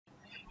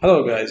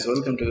Hello guys,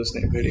 welcome to this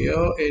new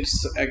video.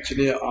 It's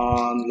actually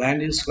on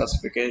land use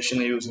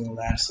classification using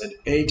Landsat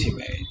 8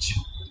 image.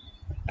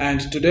 And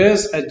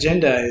today's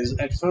agenda is,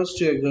 at first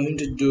we are going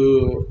to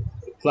do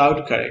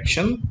cloud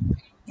correction.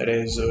 That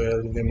is,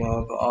 we'll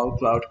remove all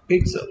cloud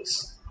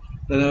pixels.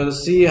 Then we'll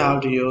see how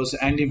to use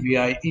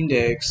NDVI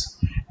index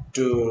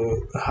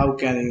to how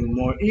can you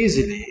more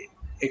easily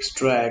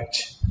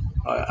extract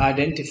or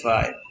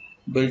identify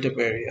built-up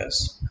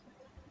areas.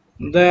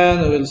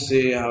 Then we'll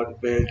see how to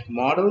build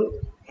model,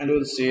 and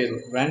we'll see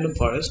random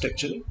forest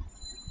actually.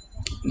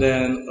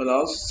 Then we'll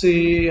also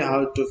see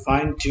how to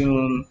fine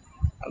tune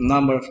a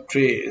number of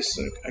trees,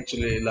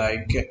 actually,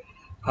 like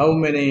how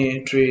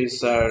many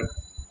trees are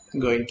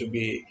going to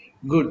be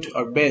good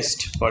or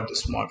best for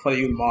this mod for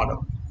your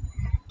model.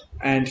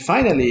 And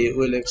finally,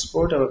 we'll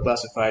export our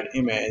classified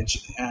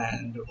image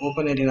and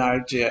open it in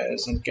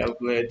ArcGIS and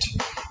calculate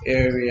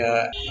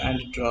area and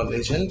draw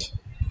legend.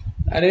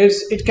 And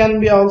it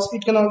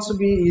can also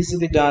be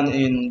easily done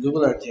in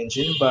Google Earth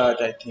Engine,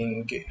 but I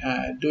think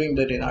doing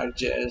that in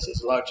ArcGIS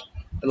is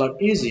a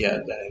lot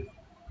easier than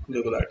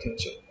Google Earth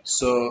Engine.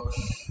 So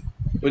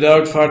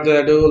without further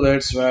ado,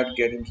 let's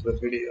get into the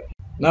video.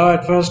 Now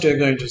at first you're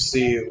going to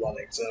see one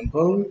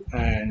example,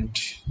 and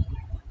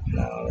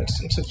now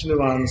it's actually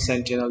one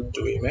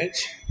Sentinel-2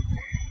 image.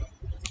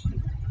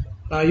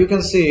 Now you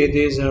can see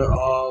these are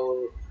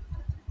all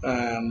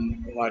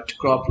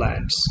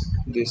croplands,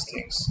 these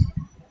things.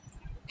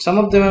 Some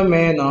of them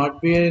may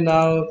not be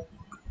now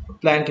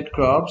planted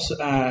crops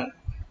and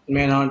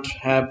may not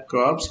have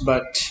crops,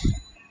 but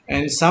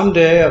in some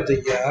day of the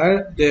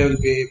year there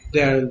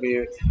will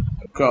be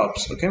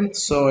crops. Okay,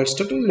 so it's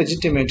totally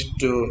legitimate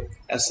to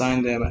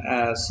assign them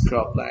as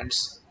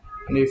croplands.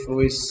 And if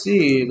we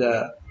see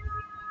the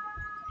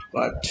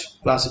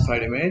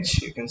classified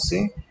image, you can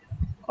see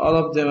all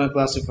of them are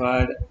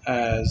classified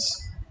as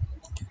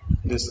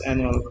this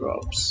annual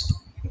crops.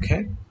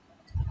 Okay,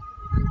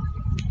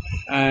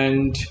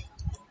 and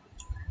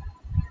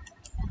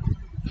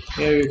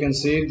here you can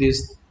see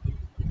this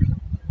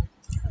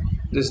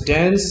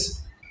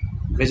dense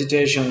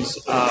vegetations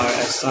are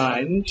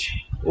assigned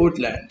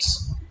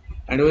woodlands,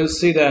 and we'll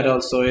see that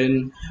also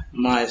in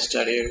my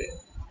study area.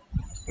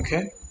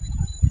 Okay,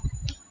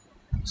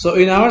 so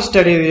in our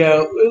study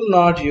area we'll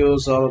not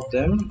use all of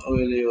them.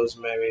 We'll use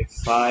maybe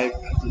 5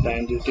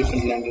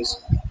 different land use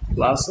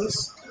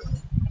classes.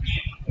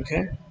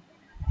 Okay,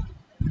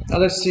 now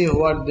let's see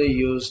what they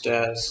used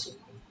as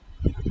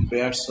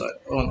bare soil.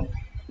 Oh,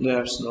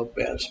 there's no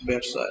bare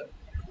soil.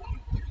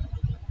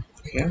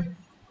 Okay,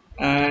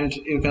 and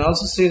you can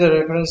also see the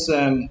reference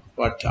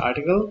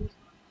article.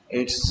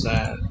 It's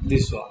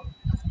this one,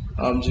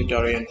 object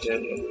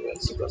oriented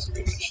universal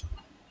classification,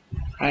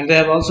 and they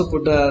have also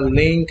put a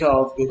link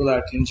of Google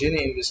Earth Engine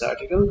in this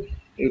article.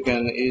 You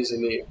can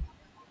easily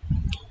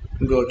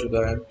go to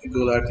the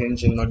Google Earth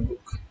Engine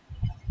notebook.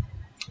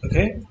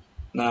 Okay,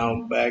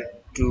 now back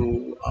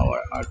to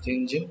our Earth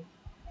Engine.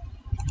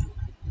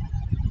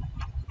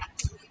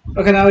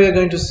 Okay, now we are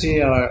going to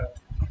see our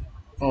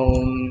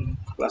own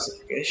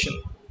classification.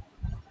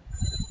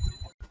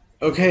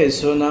 Okay,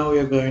 so now we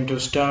are going to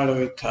start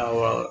with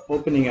our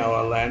opening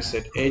our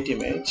Landsat 8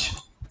 image.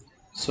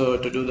 So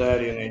to do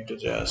that, you need to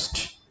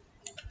just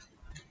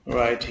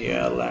write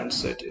here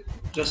Landsat,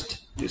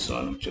 just this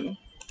one actually.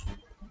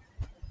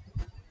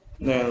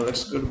 Then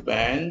let's go to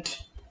band.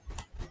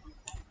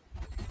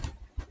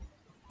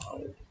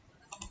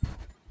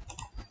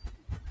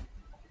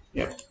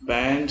 Yep,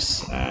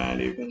 bands,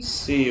 and you can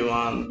see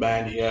one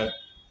band here,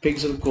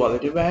 pixel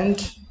quality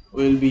band.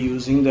 We'll be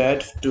using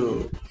that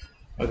to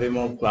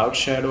remove cloud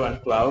shadow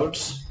and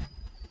clouds.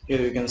 Here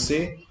you can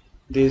see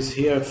this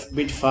here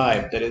bit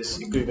 5, that is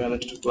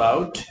equivalent to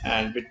cloud,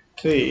 and bit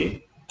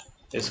 3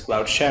 is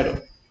cloud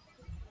shadow.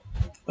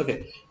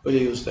 Okay, we'll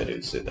use that.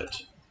 You'll see that.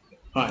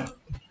 Fine.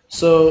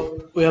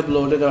 So we have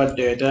loaded our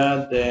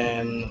data.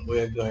 Then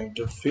we are going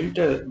to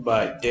filter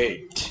by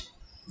date.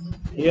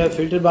 Here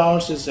filter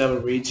bounds is our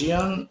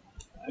region.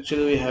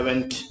 Actually we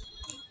haven't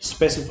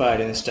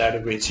specified in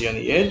static region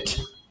yet,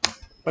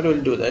 but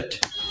we'll do that.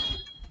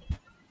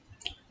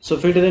 So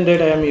filter in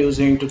date I am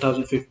using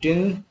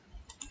 2015.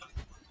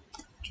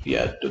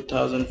 Yeah,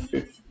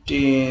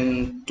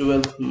 2015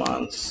 12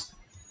 months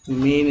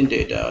mean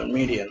data or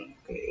median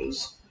can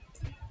use.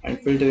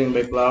 And filtering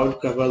by cloud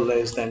cover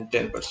less than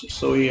 10%.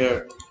 So we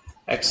are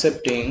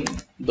accepting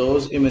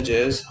those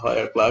images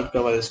where cloud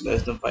cover is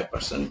less than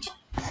 5%.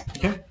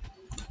 Okay,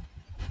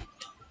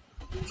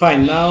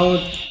 fine. Now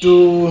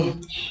to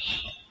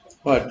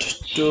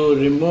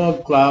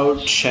remove cloud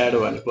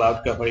shadow and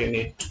cloud cover, you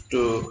need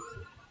to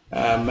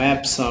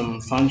map some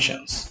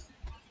functions,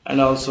 and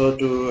also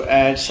to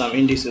add some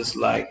indices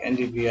like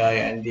NDBI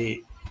and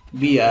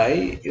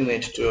NDBI. You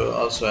need to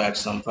also add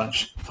some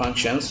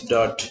functions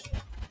dot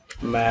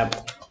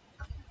map.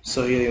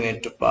 So here you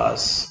need to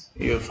pass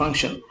your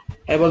function.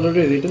 I've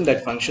already written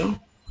that function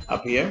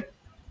up here.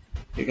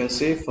 You can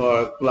see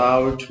for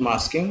cloud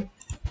masking,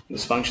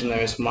 this function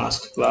name is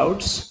mask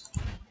clouds,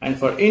 and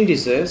for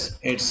indices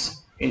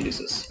it's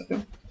indices.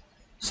 Okay,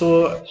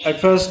 So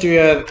at first we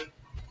are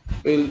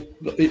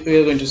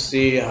going to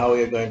see how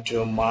we are going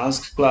to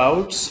mask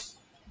clouds.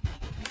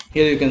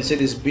 Here you can see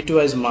this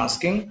bitwise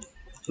masking.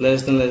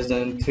 Less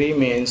than 3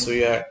 means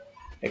we are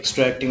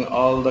extracting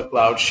all the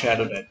cloud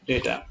shadow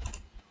data.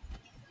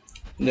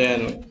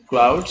 Then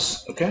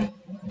clouds, okay,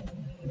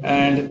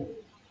 and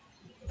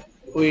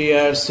we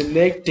are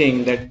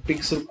selecting that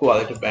pixel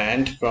quality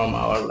band from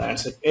our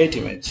Landsat 8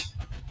 image,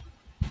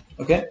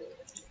 okay,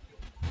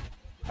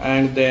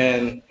 and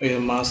then we are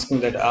masking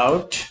that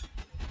out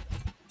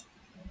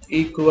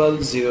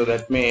equal 0.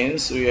 That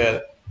means we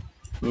are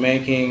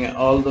making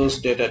all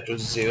those data to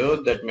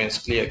 0. That means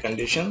clear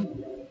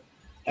condition.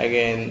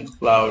 Again,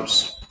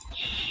 clouds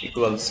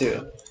equal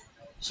 0.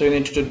 So you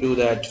need to do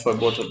that for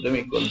both of them,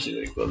 equal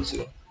 0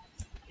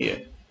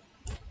 here.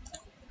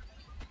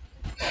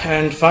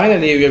 And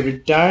finally, we are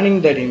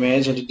returning that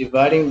image and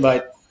dividing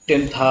by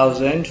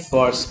 10,000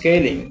 for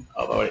scaling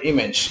of our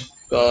image,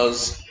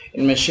 because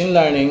in machine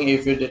learning,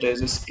 if your data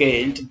is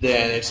scaled,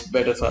 then it's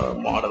better for our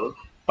model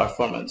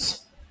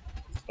performance.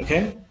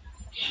 Okay,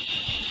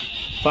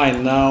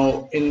 fine.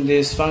 Now in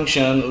this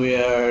function, we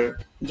are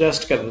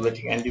just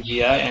calculating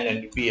NDBI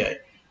and NDVI.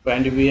 For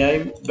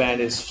NDBI,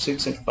 band is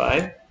 6 and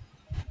 5,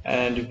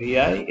 and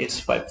VI is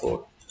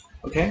 5.4.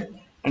 Okay,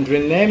 and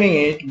renaming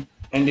it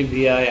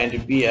NDVI and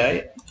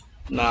NDBI.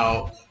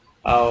 Now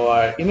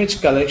our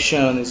image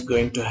collection is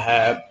going to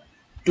have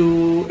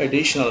 2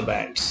 additional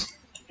bands,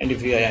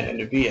 NDVI and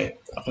NDVI,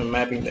 after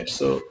mapping that.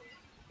 So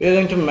we are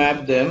going to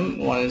map them.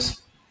 One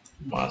is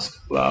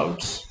mask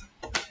clouds,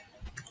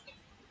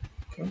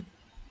 okay,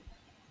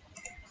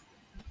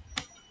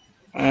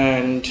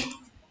 and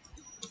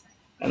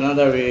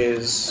another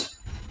is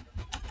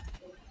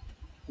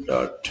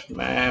dot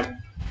map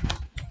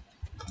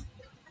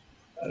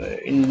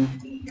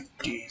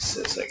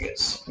indices, I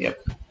guess. Yep.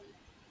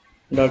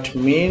 Dot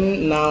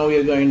mean. Now we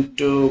are going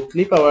to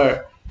clip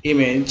our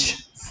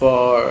image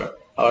for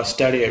our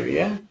study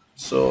area.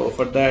 So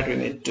for that we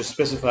need to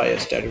specify a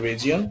study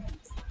region.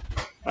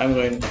 I'm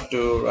going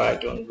to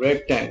write on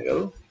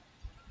rectangle,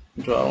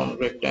 draw on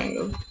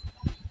rectangle,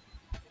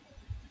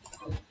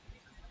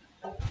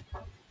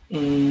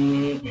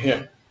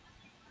 here.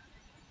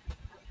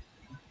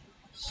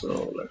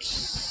 So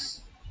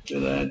let's do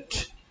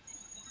that.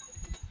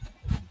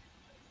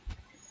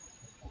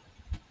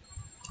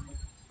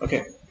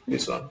 Okay,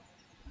 this one,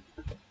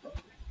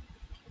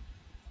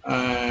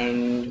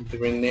 and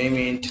rename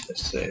it,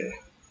 let's say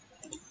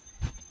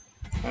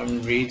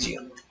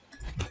region,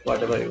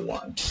 whatever you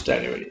want,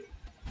 study area.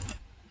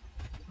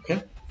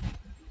 Okay,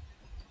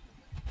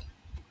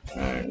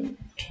 and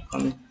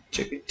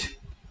uncheck it.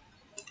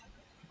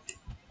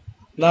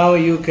 Now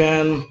you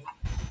can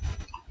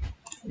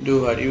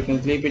do what? You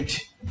can clip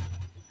it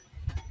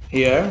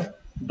here,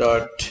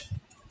 dot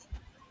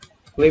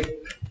clip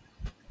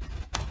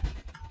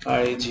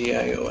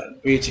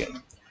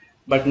region.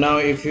 But now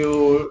if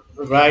you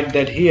write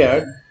that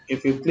here,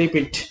 if you clip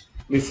it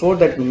before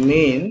that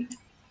mean,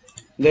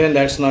 then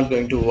that's not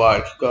going to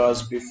work,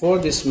 because before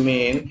this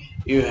mean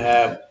you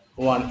have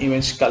one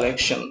image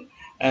collection,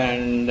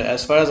 and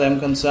as far as I'm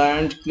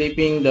concerned,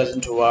 clipping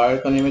doesn't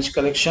work on image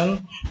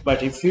collection.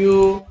 But if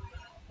you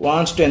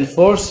want to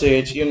enforce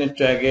it, you need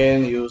to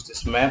again use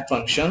this map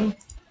function.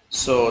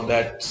 So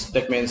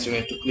that means you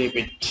need to clip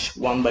it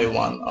one by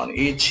one on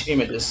each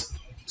images.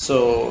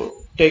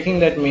 So taking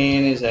that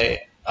mean is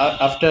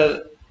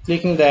after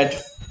clicking that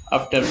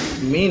after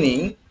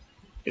meaning,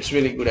 it's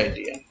really good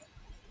idea.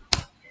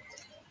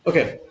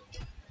 Okay,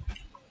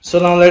 so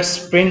now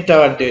let's print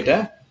our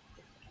data.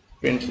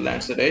 Print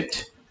Landsat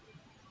 8.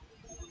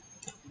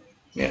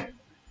 Yeah,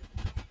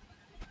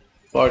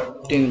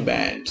 14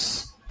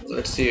 bands.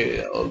 Let's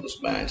see all those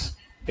bands.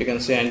 You can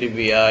say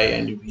NDBI,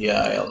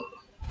 NDVI,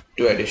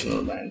 2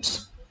 additional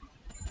bands.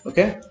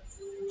 Okay,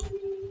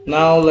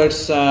 now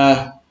let's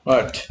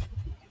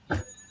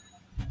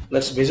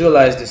let's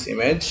visualize this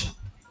image.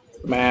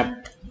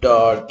 Map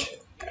dot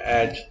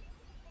add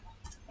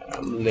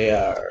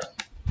layer,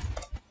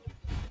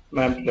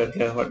 map dot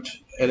layer what,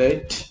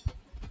 edit,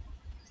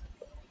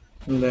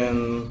 and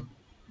then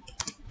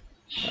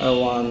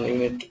you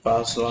need to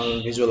pass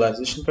one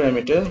visualization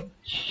parameter.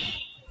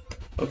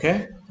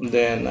 Okay,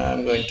 then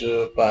I'm going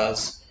to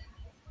pass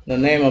the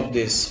name of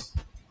this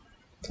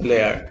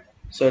layer.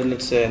 So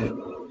let's say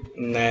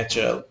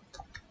natural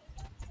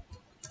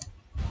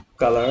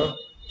color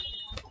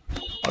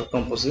or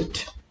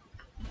composite.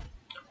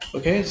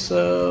 Okay,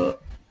 so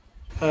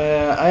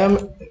I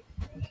am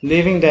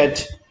leaving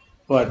that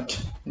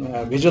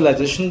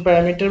visualization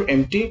parameter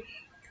empty,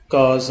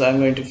 because I'm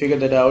going to figure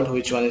that out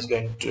which one is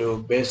going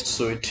to best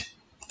suit.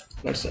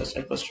 Let's just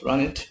at first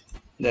run it,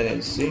 then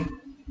you'll see.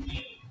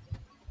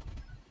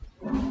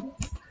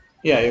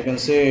 Yeah, you can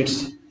see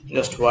it's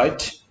just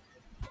white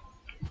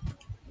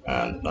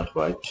and not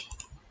white.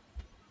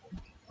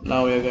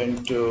 Now we are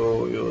going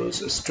to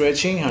use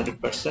stretching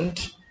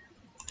 100%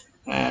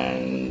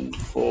 and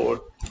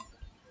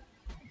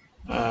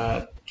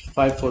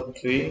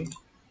 543,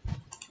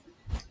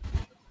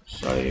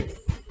 sorry,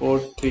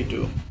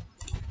 432.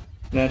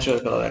 natural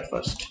color at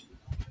first.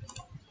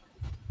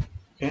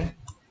 Okay,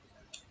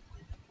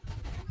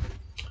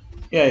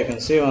 yeah, you can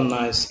see one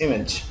nice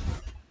image.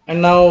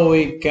 And now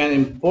we can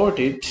import,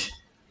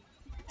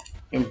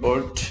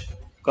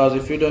 because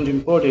if you don't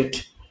import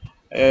it,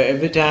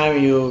 every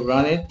time you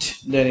run it,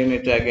 then you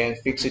need to again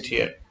fix it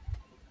here.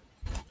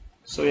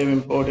 So we have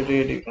imported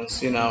it. You can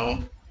see now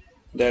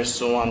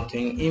there's one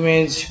thing,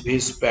 image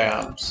vis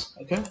params.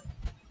 Okay,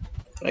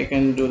 I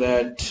can do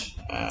that,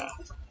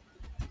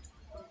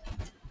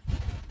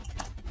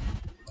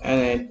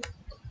 and it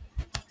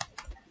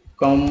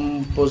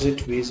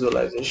composite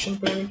visualization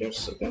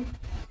parameters. Okay,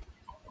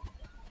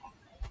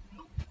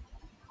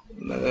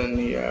 and then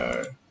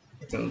here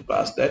you can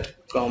pass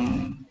that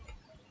com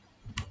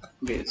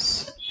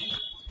vis.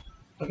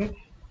 Okay,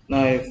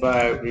 now if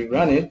I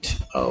rerun it,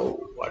 oh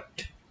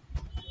what,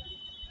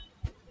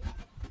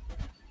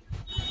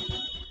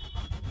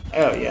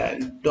 oh yeah,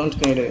 don't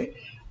need a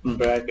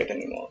bracket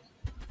anymore.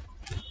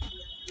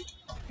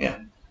 Yeah,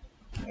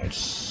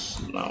 it's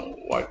now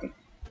working.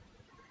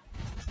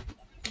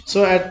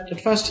 So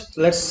at first,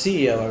 let's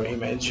see our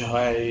image.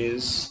 Where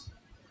is,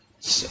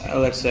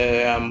 let's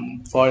say,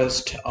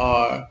 forest,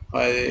 or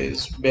where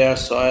is bare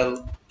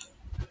soil.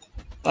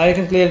 I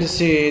can clearly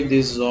see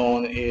this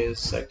zone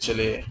is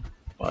actually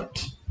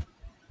what,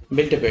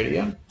 built up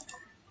area.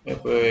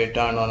 If we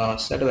turn on our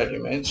satellite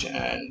image,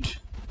 and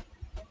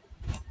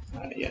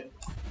yeah,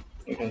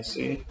 you can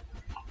see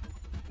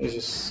this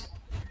is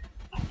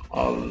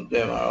all of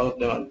them are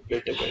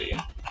built up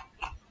area.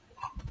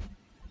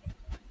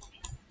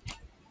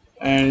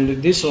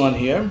 And this one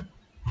here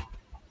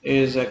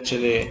is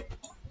actually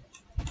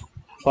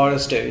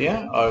forest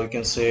area, or you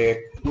can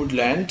say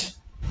woodland.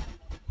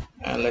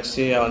 And let's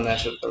see our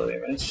natural color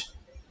image.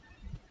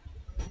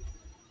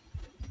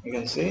 You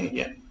can see,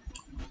 yeah,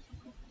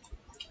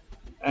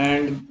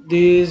 and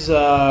these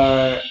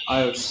are,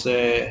 I would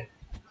say,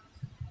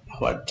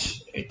 what,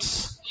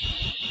 it's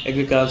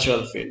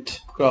agricultural field,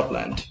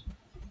 cropland.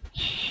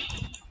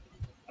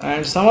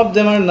 And some of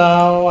them are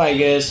now, I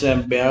guess,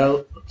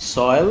 bare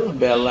soil,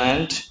 bare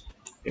land.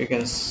 You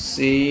can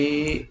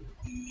see,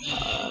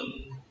 um,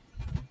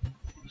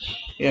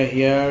 yeah,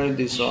 here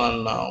this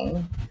one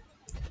now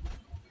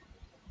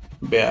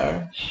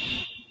bare.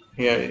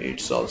 Here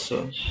it's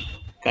also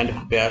kind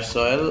of bare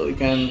soil. We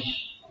can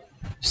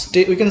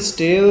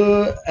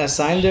still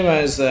assign them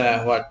as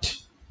what,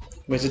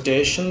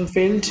 vegetation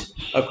field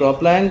or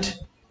cropland,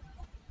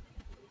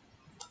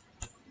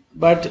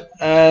 but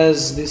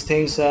as these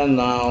things are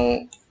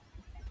now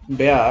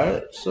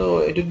bare, so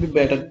it would be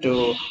better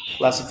to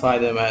classify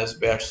them as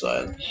bare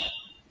soil.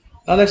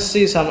 Now let's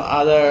see some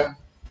other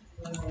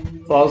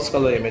false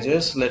color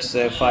images. Let's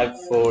say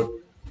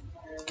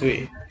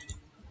 543,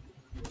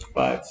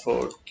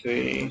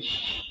 543.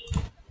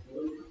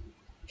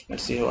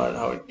 Let's see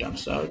how it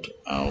turns out.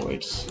 Oh,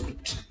 it's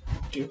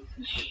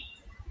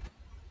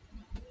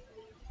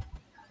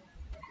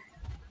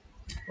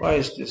why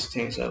is this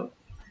thing so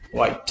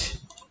white?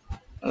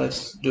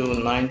 Let's do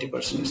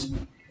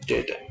 90%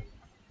 data.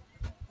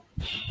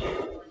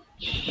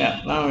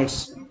 Yeah, now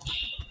it's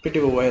pretty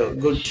well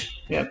good.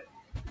 Yeah,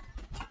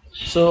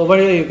 so over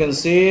here you can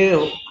see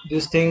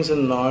these things are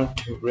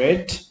not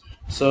red,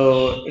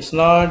 so it's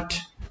not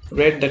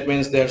red, that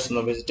means there's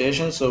no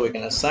vegetation, so we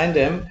can assign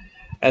them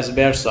as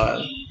bare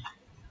soil.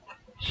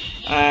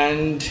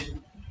 And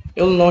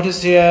you'll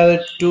notice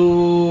here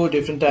two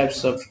different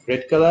types of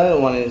red color.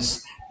 One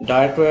is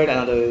dark red,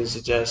 another is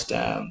just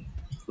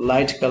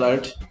light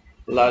colored,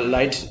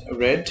 light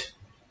red.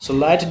 So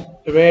light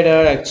red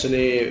are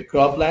actually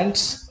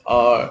croplands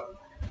or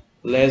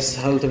less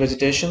healthy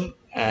vegetation,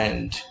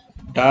 and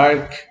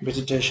dark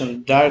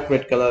vegetation, dark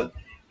red color,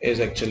 is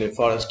actually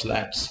forest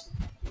lands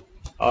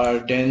or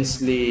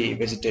densely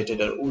vegetated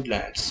or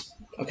woodlands.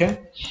 Okay,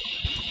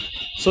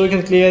 so we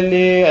can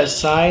clearly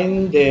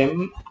assign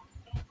them,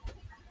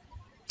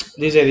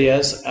 these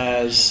areas,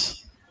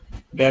 as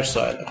bare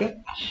soil. Okay,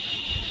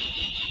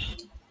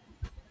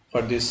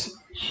 for this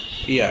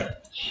year.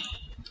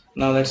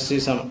 Now let's see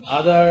some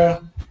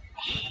other.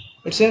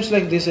 It seems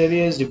like this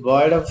area is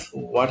devoid of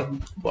water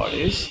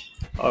bodies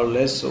or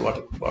less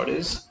water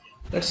bodies.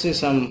 Let's see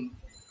some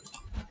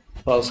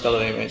false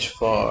color image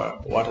for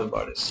water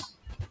bodies.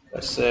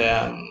 Let's say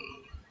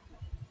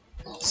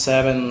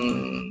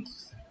 7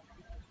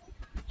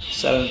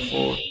 7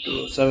 4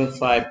 2 7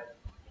 5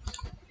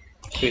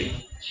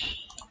 3.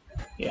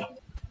 Yeah,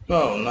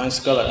 oh, nice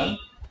color, huh?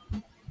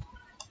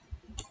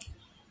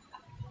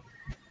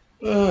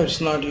 It's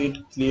not yet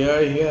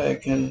clear here. I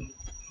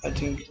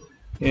think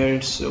here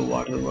it's a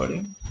water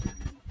body.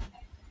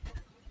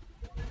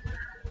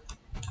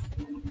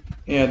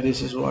 Yeah,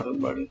 this is water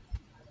body.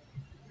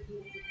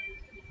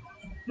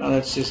 Now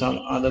let's see some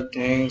other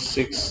things.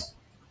 6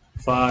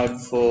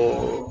 5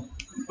 4.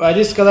 By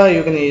this color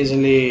you can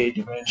easily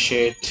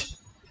differentiate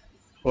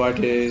what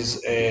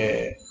is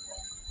a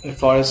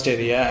forest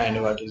area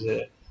and what is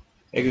a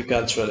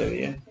agricultural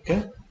area.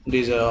 Okay,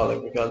 these are all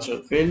agricultural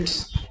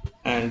fields,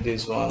 and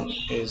this one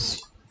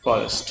is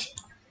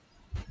forest,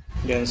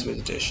 dense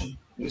vegetation,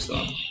 this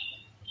one.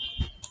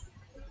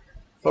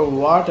 For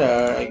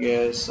water, I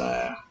guess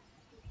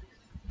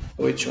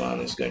which one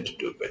is going to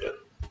do better?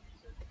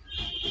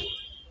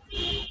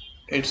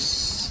 It's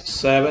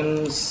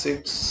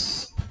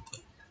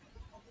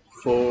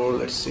 764.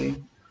 Let's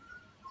see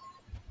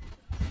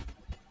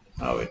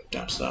how it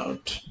turns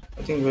out.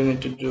 I think we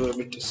need to do a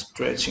bit of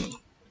stretching.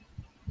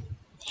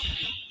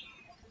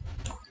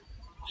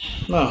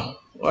 No,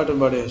 water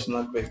body is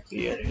not very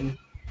clear.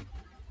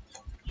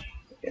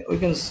 Yeah, we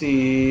can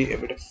see a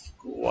bit of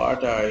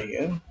water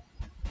here.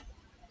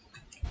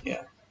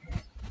 Yeah,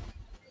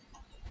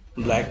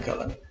 black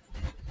color.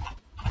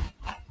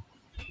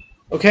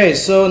 Okay,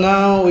 so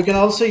now we can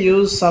also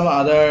use some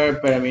other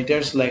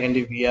parameters like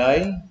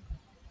NDVI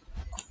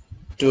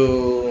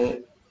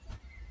to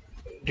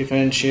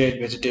differentiate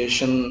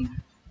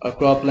vegetation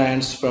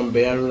croplands from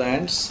bare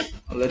lands.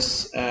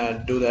 Let's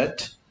do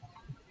that.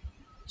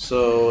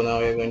 So now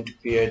we're going to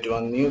create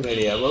one new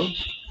variable.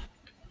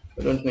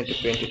 We don't need to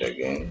print it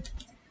again.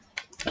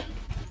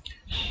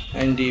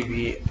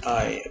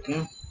 NDVI.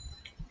 Okay.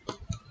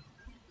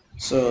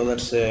 So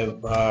let's say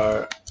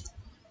var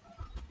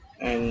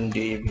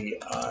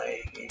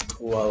NDVI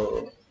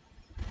equal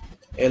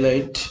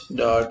elite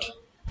dot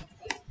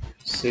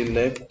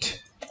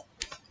select.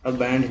 Our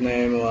band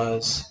name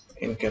was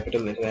in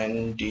capital letter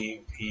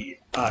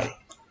NDVI.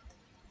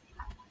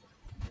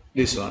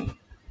 This one.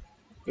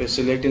 We're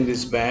selecting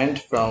this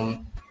band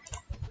from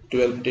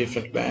 12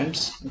 different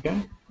bands.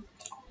 Okay.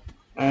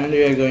 And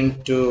we are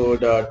going to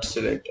dot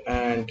select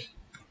and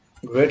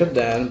greater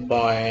than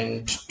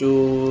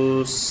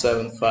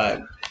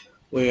 0.275.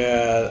 We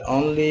are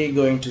only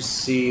going to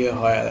see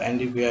while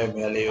NDVI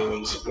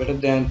value is greater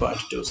than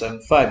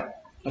 0.275.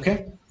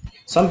 Okay,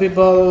 some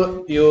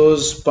people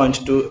use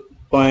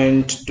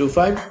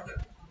 0.25,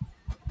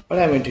 but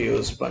I'm going to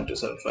use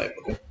 0.275.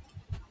 Okay,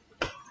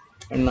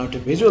 and now to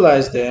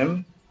visualize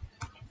them,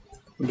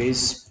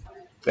 these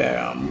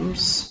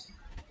params,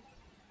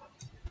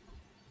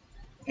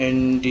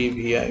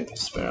 NDVI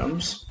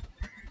params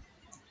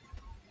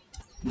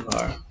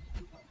are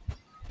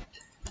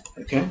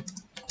okay.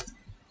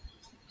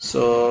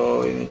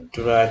 So we need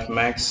to write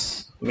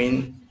max,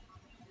 min,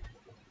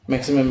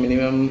 maximum,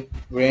 minimum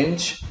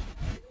range.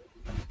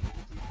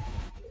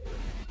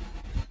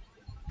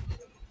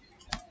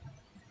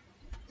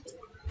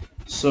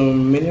 So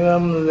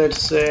minimum,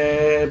 let's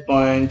say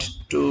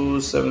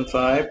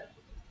 0.275,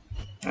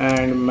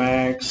 and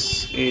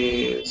max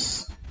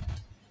is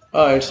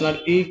it's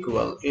not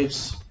equal.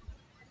 It's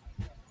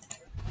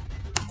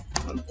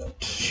not that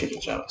shitty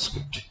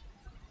JavaScript.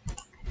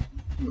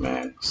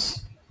 Max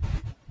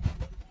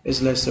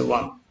is let's say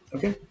 1.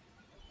 Okay,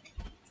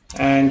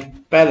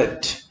 and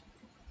palette.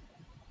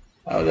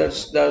 Oh,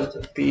 that's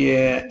PALETTE,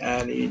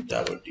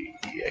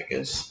 I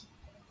guess.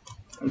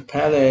 And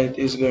palette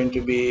is going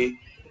to be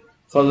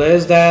for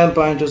less than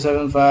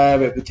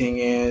 0.275, everything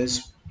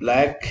is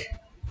black.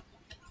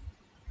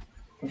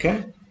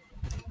 Okay,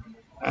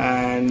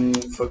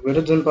 and for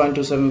greater than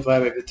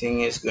 0.275,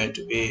 everything is going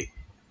to be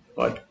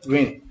what?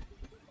 Green.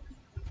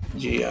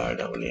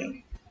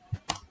 GRWN.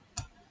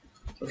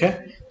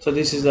 Okay, so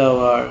this is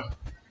our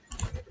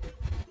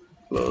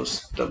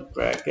close the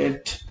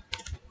bracket.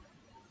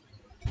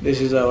 This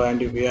is our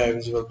NDBI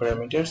visual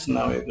parameters.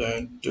 Now we're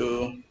going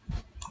to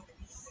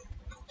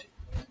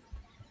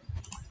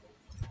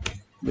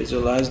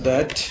visualize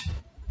that.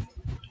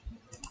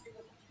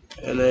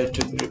 LA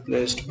to be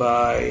replaced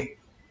by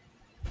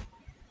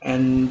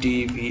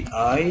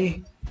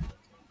NDVI,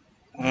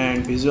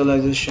 and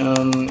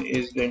visualization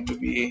is going to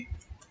be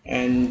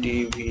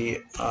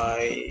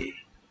NDVI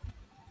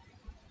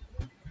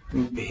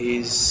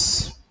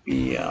his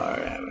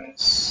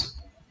PRMS.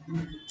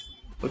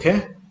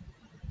 Okay,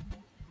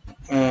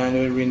 and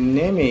we'll be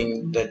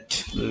naming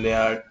that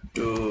layer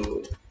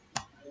to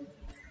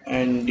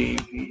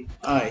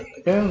NDVI.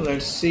 Okay,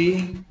 let's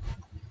see.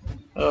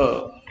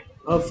 Oh,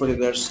 hopefully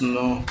there's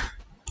no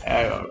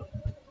error.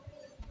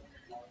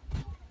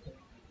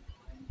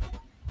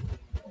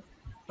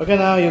 Okay,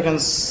 now you can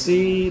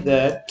see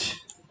that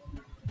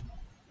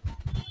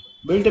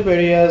built-up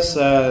areas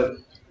are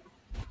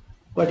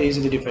quite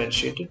easily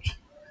differentiated,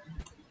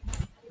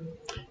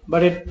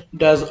 but it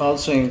does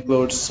also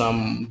include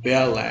some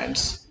bare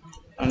lands,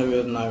 and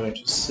we're now going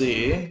to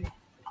see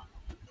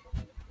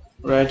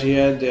right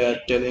here they are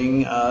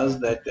telling us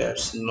that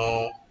there's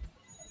no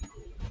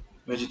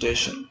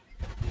vegetation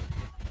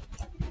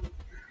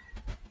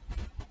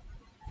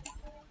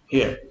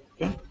here.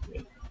 Okay,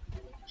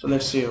 so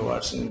let's see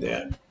what's in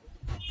there.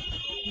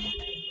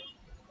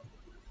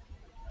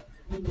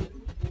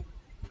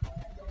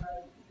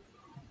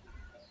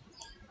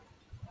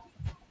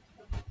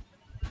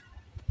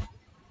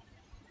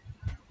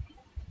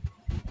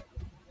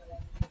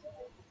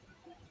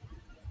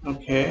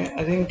 Okay,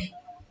 I think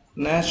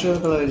natural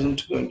color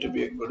isn't going to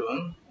be a good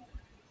one.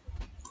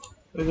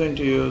 We're going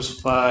to use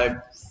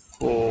 5,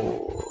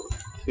 4,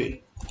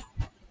 3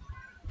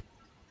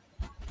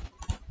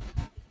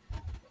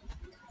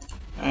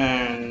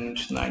 and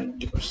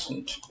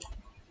 90%.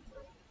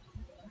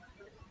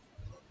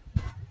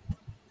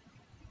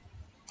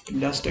 It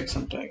does take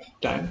some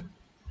time.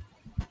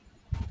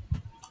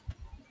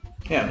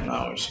 Yeah,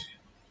 now it's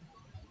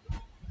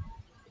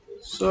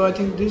so I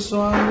think this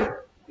one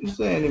is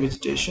there any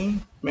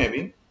vegetation?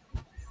 Maybe.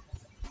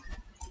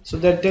 So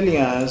they're telling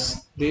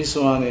us this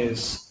one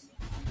is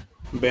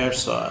bare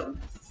soil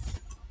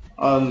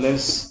or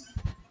less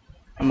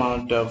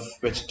amount of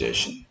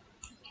vegetation.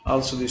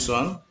 Also this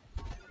one.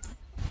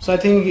 So I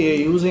think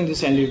using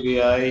this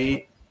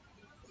NDBI,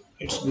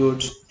 it's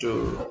good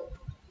to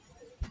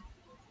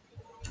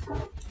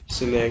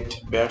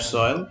select bare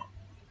soil.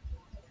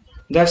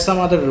 There's some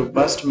other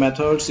robust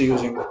methods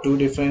using two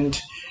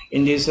different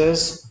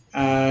indices,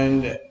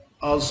 and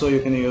also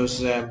you can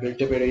use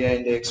built-up area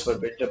index for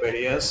built-up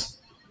areas.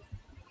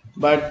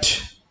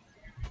 But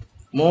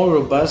more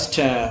robust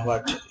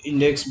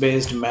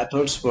index-based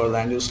methods for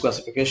land use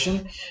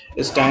classification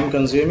is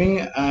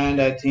time-consuming,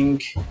 and I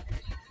think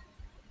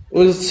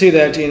we'll see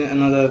that in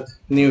another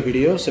new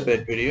video,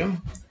 separate video.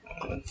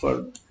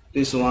 For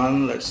this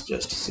one, let's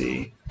just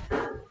see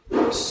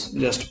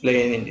just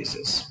plain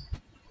indices.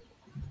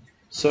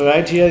 So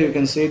right here you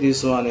can see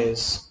this one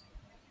is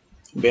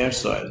bare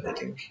soil, I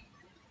think.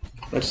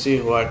 Let's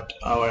see what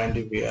our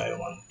NDVI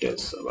one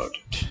tells about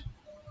it.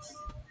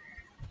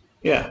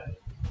 Yeah,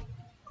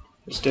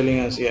 it's telling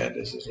us, yeah,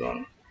 this is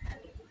one.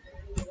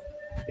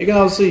 You can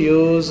also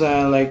use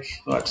like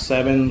what,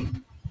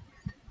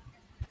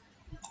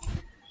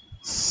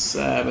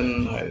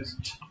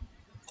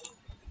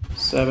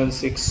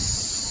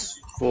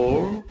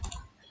 764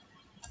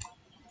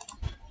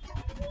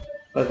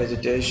 for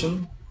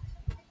vegetation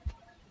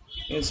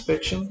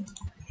inspection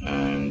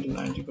and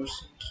 90%.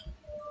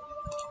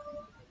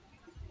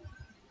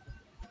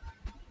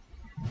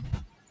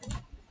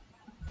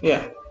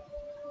 Yeah,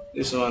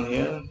 this one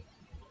here,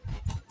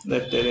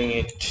 they're telling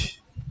it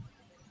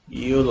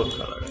yellow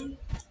color.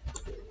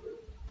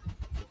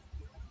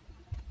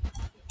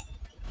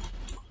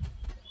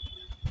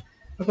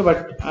 Okay,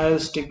 but I'll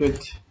stick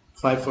with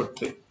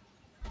 543.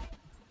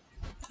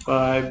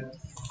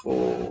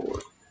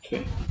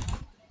 543.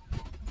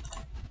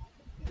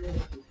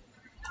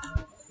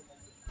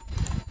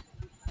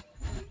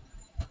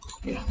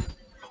 Yeah.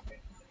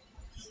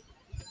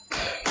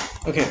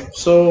 Okay,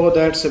 so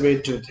that's a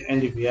bit to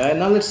NDVI.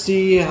 Now let's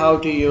see how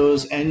to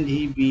use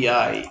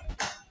NDBI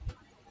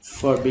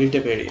for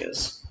built-up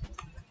areas.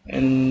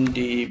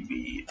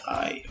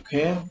 NDBI,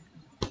 okay,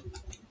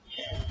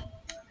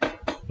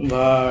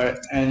 var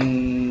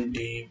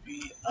NDBI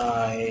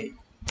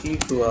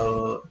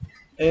equal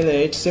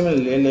L8.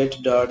 Similarly,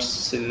 let dot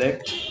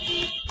select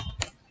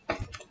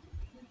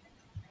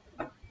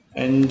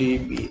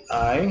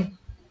NDBI.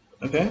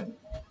 Okay,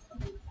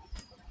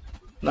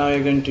 now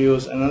you're going to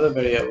use another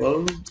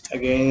variable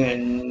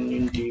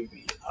again,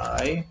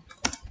 NDBI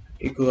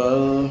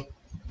equal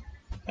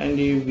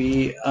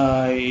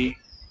NDBI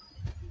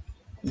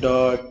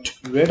dot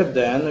greater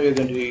than, we're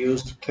going to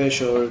use the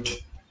threshold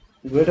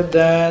greater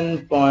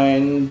than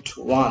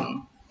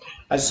 0.1.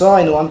 I saw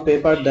in one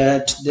paper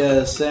that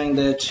they're saying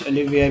that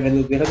NDVI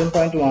value greater than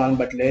 0.1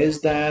 but less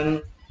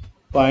than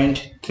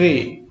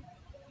 0.3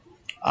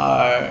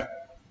 are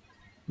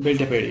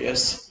built-up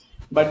areas.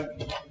 But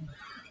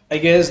I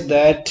guess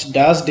that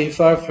does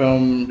differ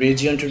from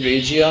region to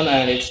region,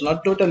 and it's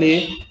not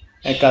totally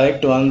a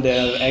correct one.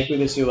 Their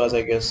accuracy was,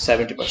 I guess,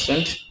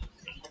 70%.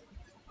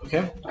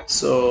 Okay,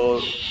 so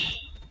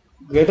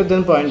greater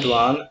than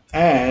 0.1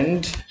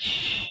 and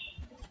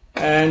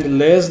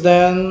less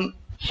than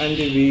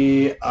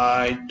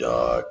NDVI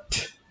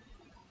dot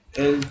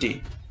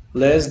LT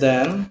less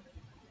than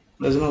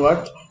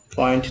what,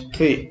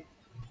 0.3.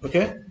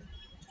 Okay,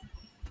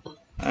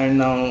 and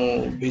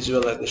now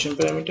visualization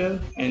parameter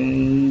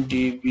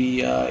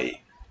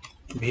NDVI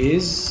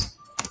vis,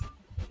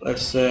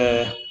 let's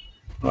say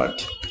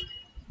what,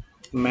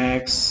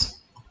 minimum,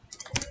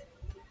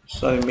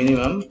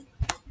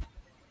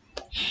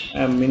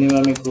 and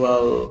minimum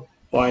equal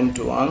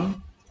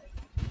 0.1,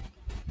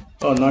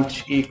 or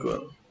not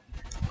equal,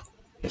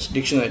 it's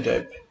dictionary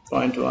type,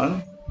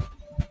 0.1,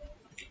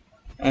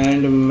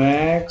 and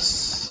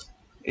max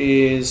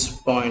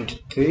is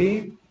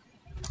 0.3.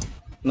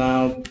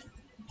 Now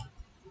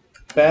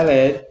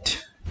palette,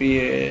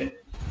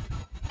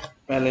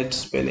 palette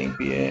spelling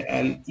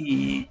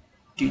PALETTE.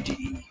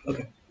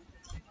 Okay,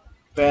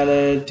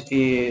 palette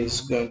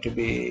is going to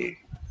be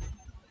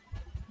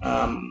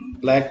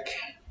black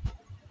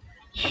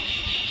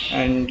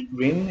and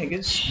green, I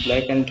guess,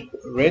 black and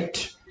red.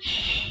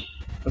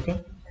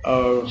 Okay,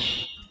 or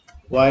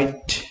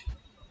white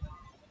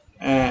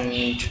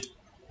and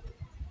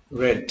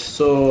red.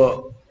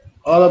 So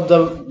all of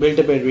the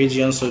built-up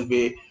regions will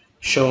be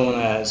shown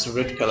as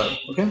red color.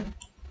 Okay,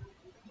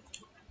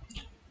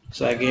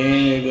 so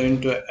again we're going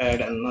to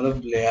add another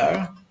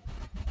layer.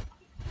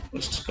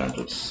 Just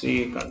Ctrl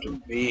C, Ctrl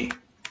V.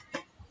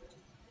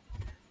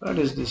 What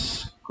is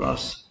this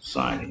cross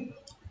sign?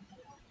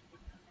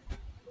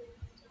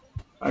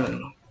 I don't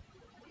know.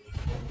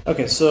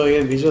 Okay, so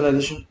here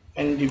visualization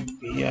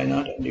NDBI,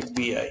 not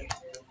NDBI.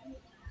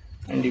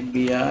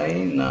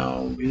 NDBI.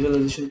 Now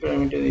visualization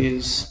parameter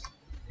is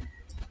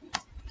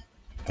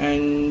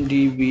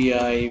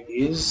NDBI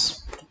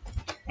is,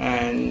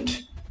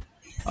 and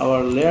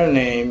our layer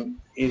name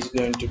is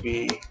going to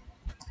be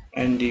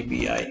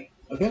NDBI.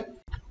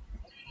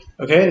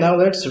 Okay, now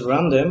let's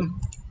run them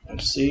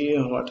and see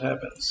what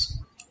happens.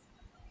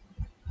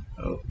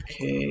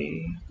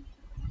 Okay,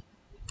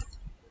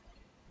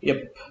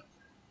 yep,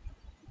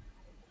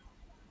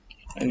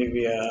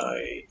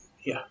 NDVI,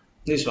 yeah,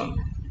 this one.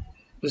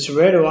 This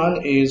red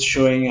one is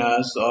showing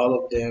us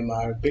all of them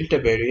are built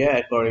up area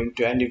according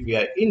to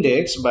NDVI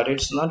index, but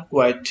it's not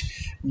quite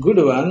good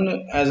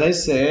one. As I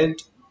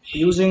said,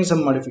 using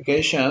some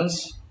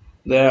modifications,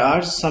 there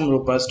are some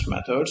robust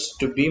methods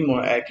to be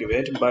more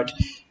accurate, but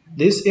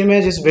this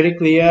image is very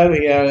clear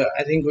here.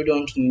 I think we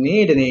don't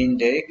need any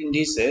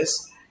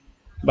indices.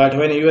 But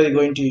when you are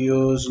going to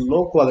use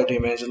low quality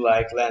image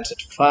like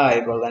Landsat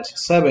 5 or Landsat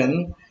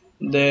 7,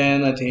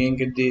 then I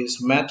think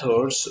these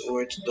methods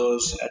with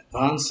those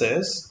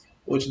advances,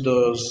 with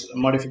those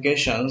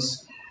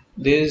modifications,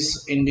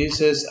 these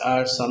indices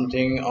are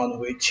something on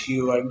which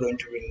you are going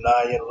to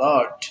rely a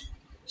lot.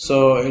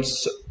 So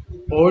it's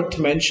worth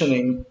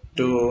mentioning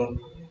to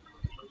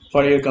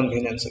for your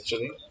convenience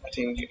actually. I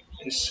think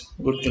it's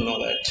good to know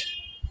that.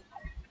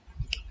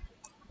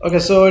 Okay,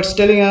 so it's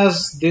telling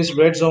us these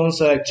red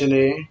zones are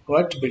actually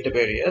what built up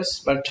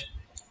areas, but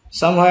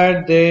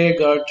somewhere they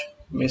got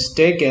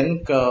mistaken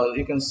because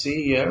you can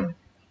see here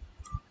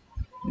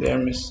they are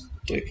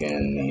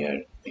mistaken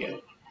here. Yeah,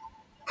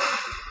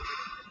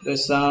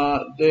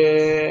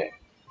 they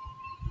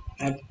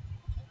have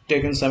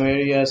taken some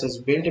areas as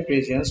built up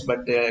regions,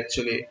 but they are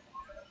actually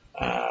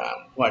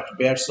what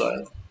bare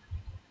soil.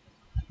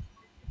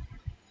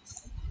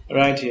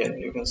 Right here,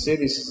 you can see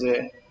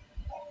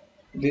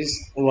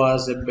this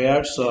was a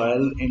bare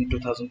soil in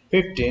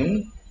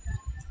 2015,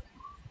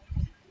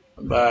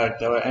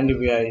 but our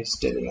NDVI is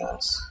telling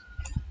us.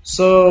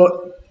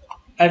 So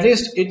at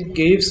least it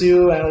gives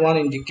you one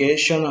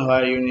indication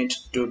where you need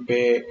to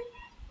pay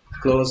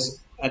close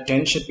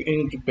attention,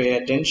 you need to pay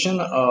attention,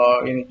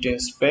 or you need to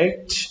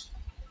inspect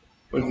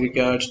with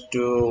regard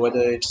to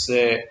whether it's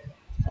a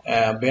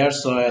bare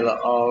soil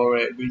or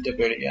a built up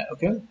area.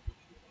 Okay,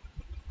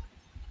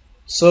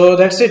 so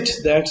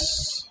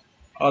that's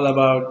all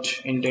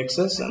about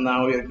indexes, and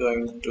now we are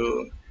going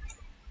to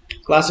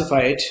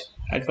classify it.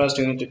 At first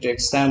you need to take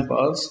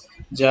samples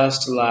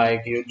just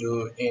like you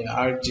do in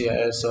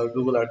ArcGIS or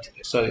Google Earth,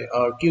 sorry,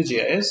 or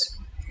QGIS.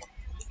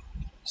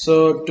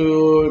 So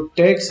to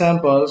take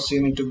samples,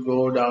 you need to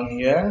go down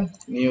here,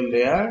 new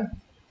layer,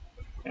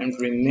 and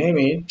rename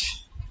it.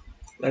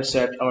 Let's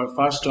say our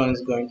first one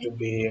is going to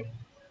be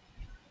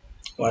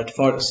what,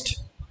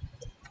 forest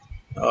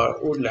or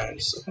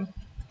woodlands. Okay?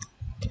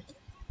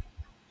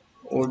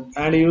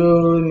 And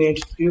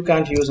you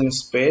can't use any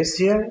space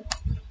here.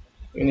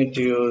 You need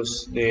to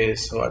use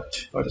this what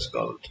is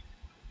called,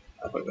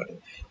 I forgot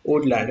it.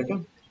 Woodland. Okay,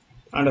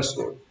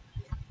 underscore,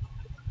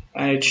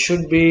 and it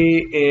should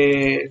be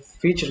a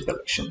feature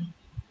collection.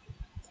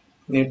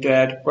 You need to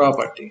add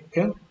property.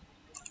 Okay,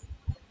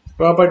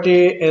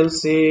 property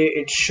LC.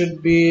 It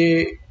should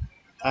be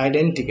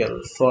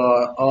identical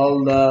for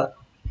all the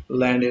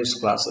land use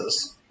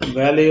classes.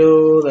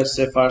 Value, let's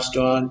say first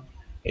one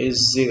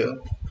is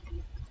 0.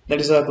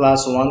 That is our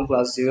class 1,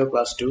 class 0,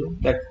 class 2.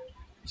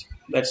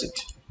 That's it.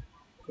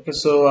 Okay,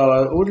 so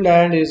our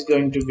woodland is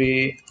going to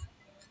be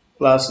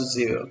class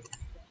 0.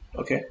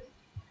 Okay,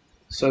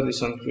 so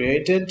this one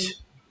created.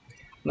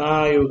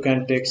 Now you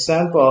can take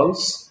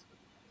samples.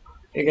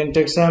 You can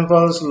take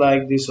samples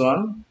like this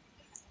one,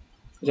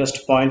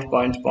 just point,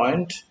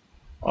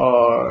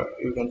 or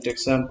you can take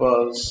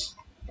samples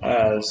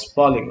as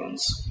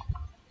polygons.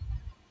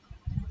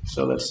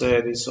 So let's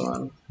say this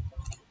one,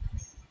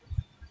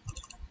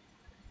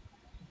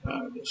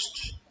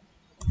 just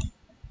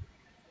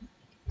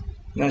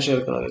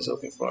natural color is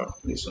okay for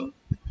this one.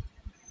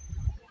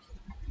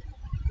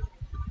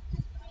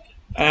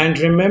 And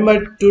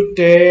remember to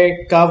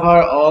take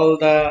cover all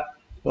the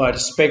what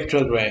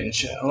spectral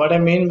range. What I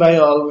mean by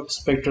all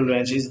spectral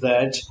range is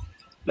that,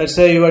 let's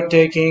say you are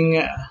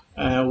taking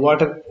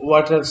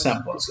water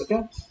samples.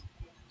 Okay,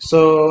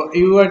 so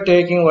you are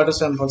taking water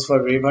samples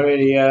for river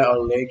area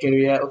or lake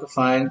area. Okay,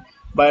 fine,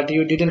 but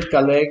you didn't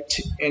collect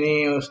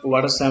any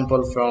water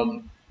sample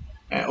from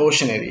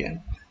ocean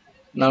area.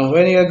 Now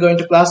when you are going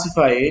to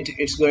classify it,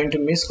 it's going to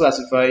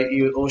misclassify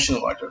your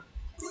ocean water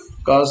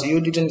because you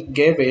didn't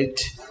give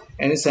it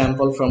any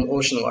sample from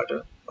ocean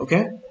water.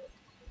 Okay,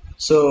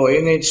 so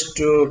you need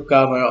to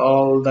cover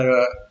all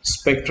the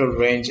spectral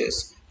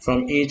ranges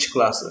from each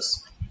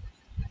classes.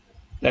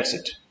 That's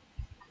it.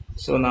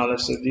 So now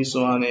let's say this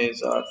one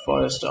is our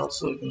forest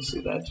also. You can see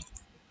that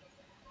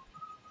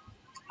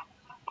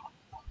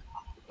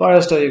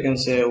forest, or you can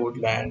say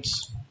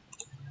woodlands.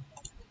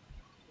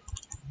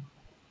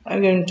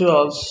 I'm going to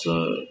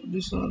also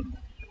this one,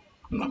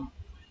 no,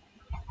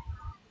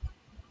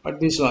 but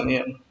this one,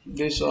 yeah,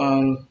 this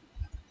one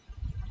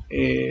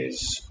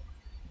is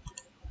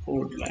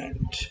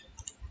woodland.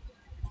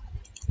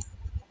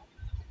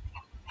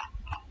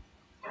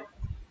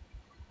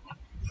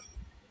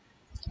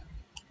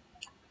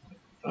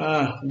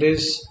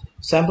 This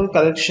sample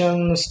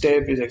collection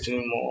step is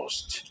actually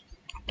most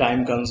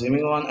time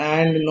consuming one,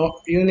 and no,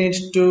 you need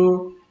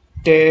to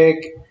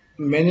take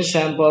many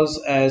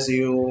samples as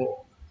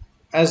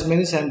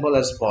many sample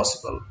as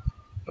possible.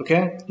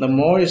 Okay, the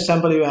more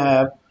sample you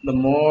have, the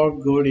more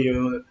good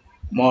your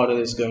model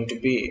is going to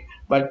be,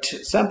 but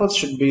samples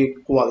should be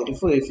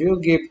qualityful. If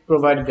you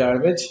provide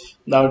garbage,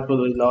 the output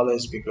will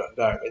always be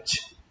garbage.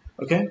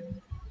 Okay,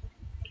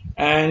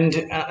 and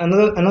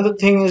another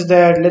thing is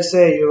that, let's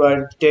say you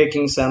are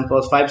taking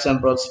samples, 5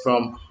 samples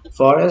from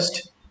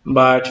forest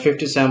but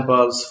 50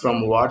 samples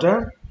from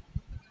water,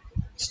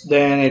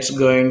 then it's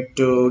going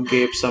to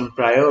give some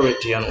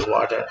priority on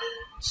water.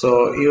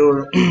 So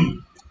your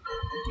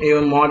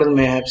model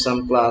may have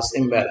some class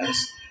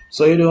imbalance.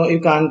 So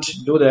you can't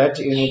do that.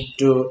 You need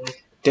to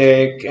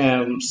take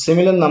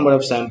similar number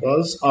of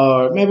samples,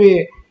 or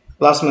maybe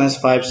plus minus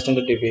 5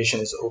 standard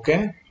deviations.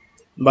 Okay,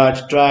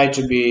 but try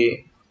to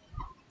be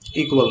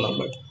equal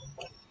number.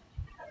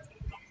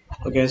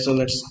 Okay, so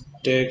let's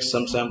take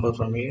some sample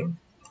from here.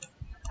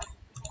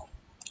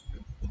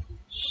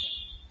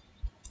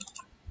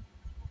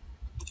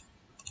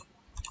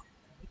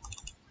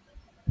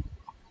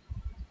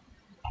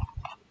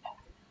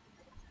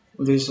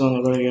 This one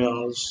over here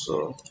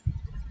also.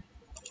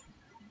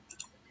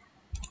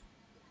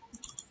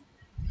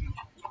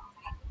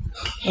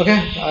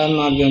 Okay, I'm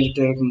not going to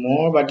take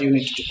more, but you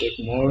need to take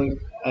more.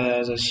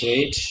 As I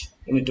said,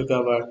 you need to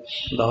cover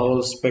the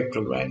whole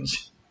spectral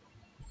range.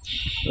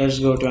 Let's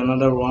go to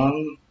another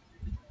one.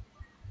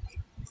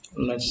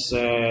 Let's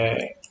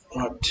say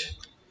what,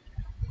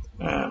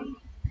 um,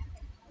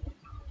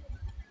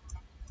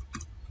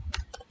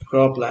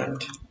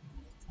 cropland,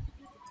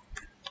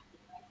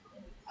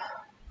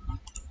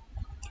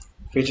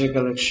 feature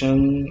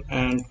collection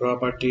and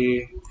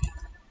property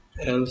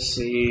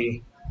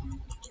LC,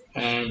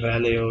 and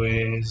value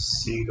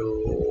is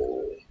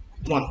 0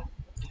 1.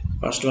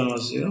 First one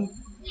was 0,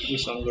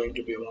 this one going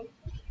to be 1.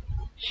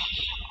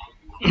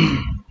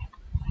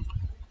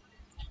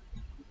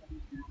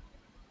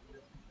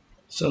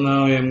 So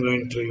now I am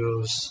going to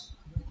use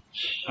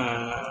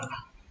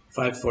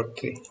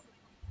 543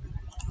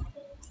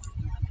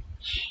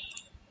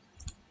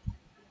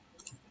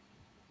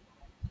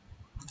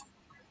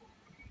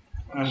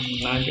 and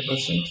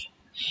 90%.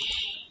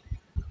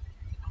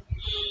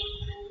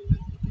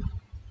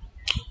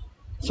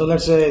 So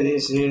let's say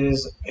this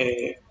is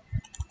a,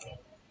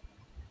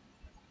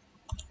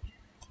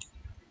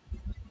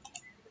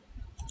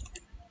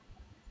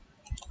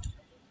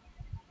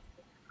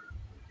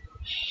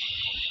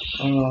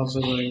 I'm also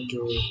going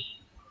to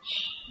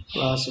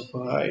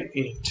classify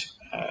it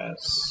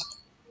as,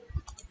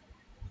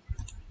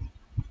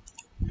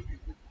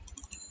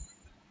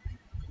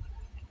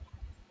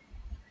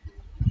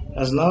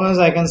 as long as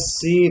I can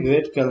see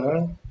red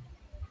color,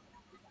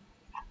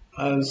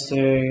 I'll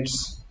say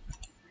it's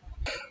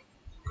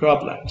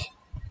cropland.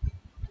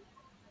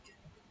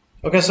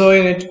 Okay, so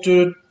you need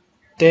to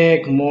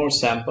take more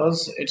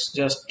samples. It's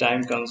just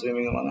time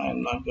consuming one.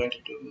 I'm not going to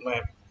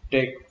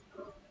take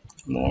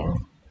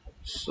more.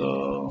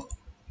 So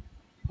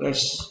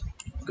let's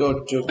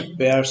go to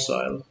bare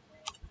soil,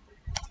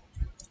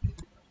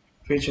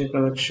 feature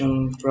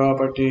collection,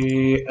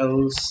 property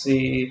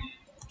LC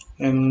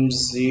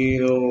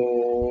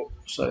M0,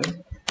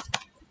 sorry,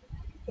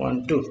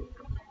 1 2.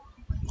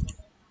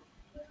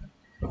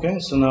 Okay,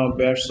 so now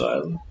bare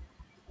soil.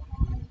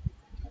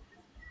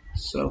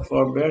 So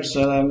for bare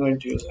soil I'm going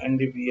to use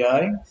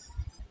NDBI.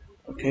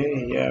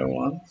 Okay, here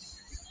one.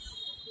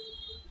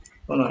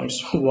 Oh no,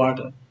 it's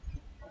water.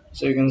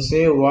 So you can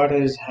see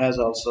water has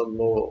also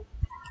low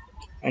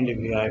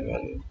NDVI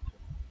value.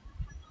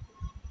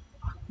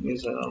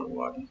 These are all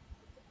water.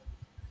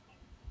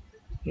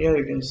 Here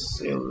you can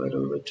see a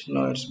little bit.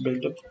 Now it's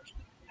built up.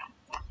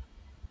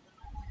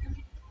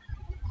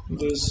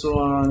 This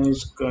one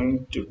is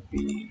going to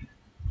be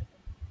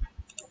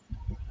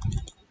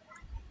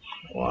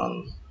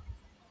 1.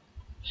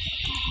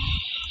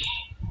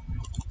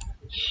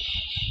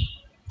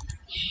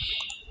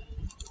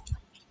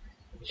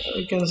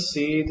 You can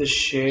see the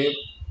shape.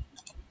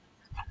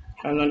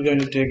 I'm not going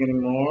to take any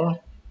more.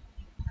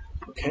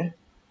 Okay.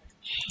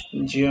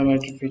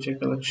 Geometry feature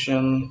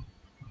collection,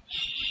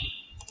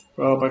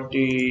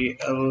 property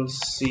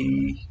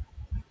LC,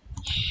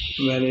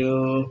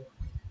 value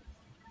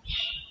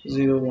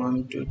 0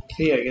 1 2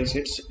 3. I guess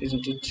it's,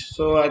 isn't it?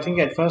 So I think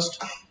at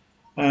first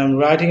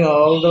writing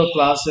all the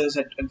classes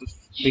at the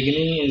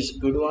beginning is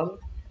good one.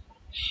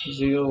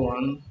 0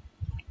 1,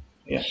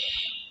 yeah.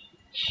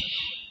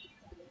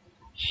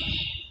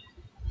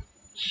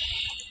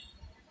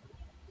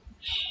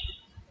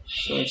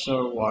 So it's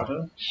our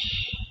water.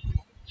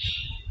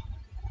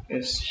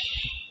 Yes.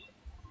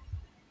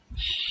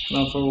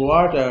 Now for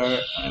water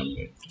I'm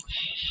going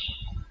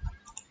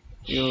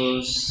to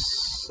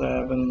use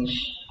 7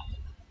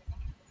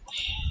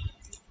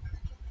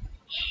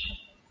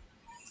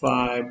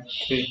 5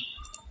 3.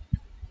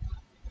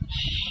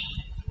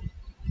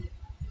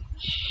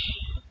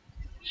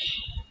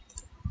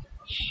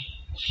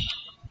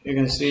 You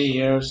can see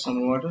here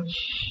some water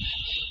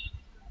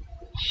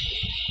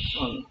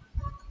on.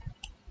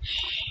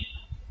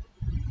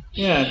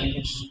 Yeah, I think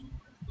it's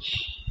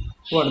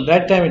water.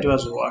 That time it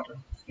was water.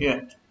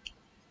 Yeah,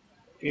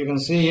 you can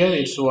see here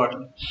it's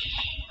water.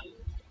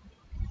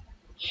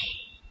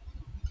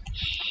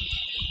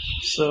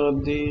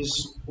 So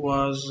this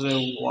was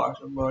a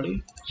water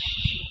body.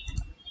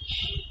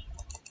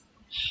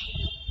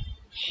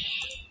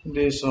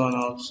 This one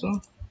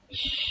also.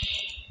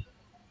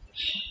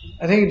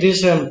 I think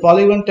this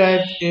polygon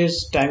type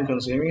is time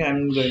consuming.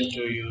 I'm going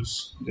to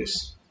use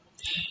this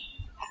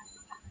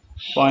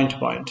point.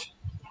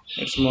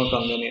 It's more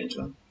convenient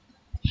one.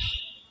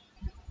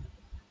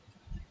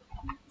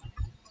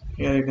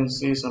 Here you can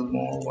see some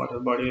more water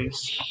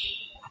bodies.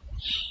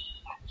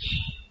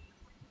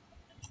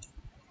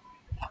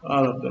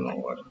 All of them are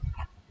water.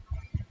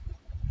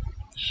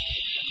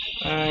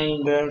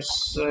 And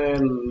there's a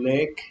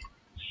lake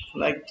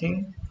like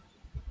thing,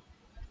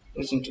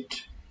 isn't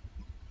it?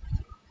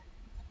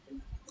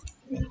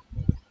 Yeah.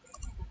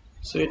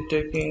 So it's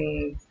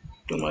taking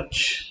too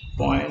much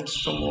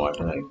points from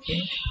water, I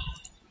think.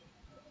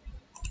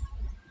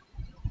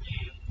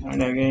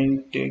 And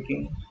again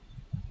taking.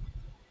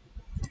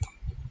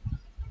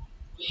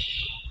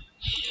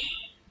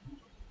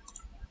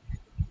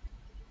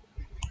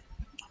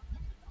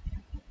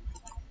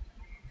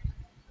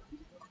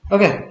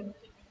 Okay,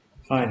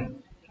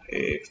 fine.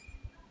 Eh,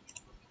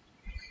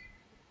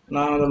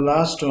 Now the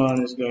last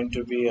one is going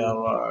to be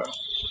our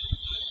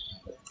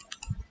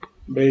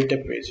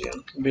built-up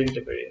region.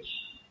 Built-up area.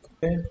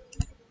 Okay.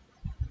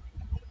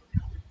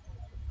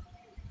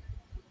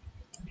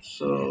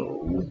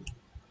 So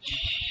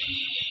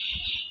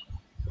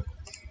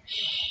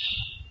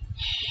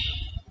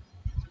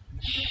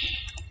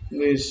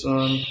this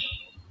one,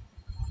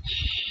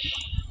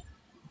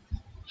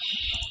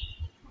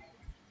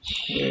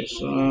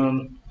 this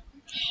one,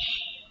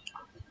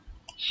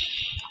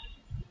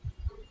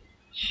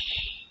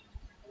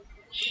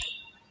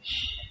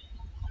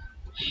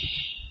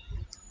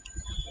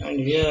 and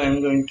here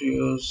I'm going to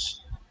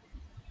use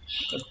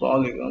a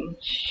polygon.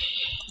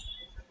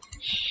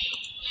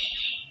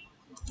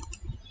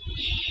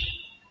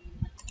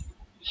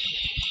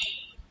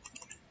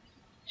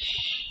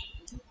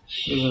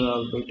 These are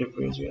all built-up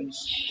regions.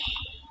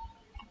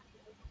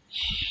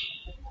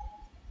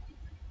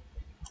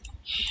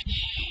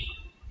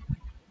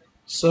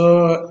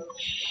 So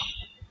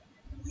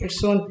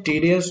it's one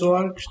tedious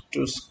work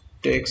to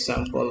take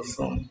sample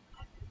from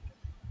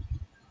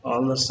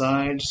all the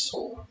sides.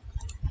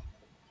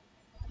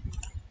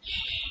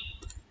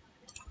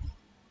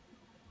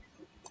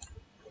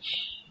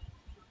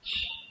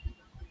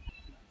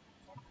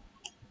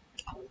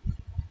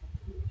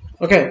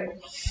 Okay,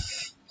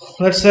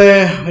 let's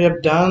say we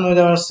have done with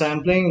our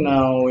sampling.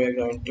 Now we are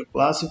going to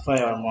classify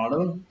our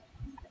model.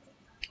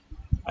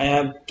 I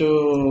have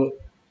to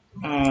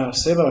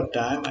save our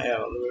time. I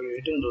have already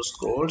written those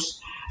codes.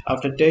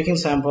 After taking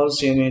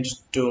samples, you need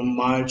to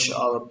merge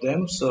all of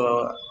them.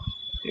 So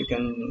you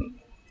can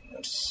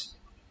let's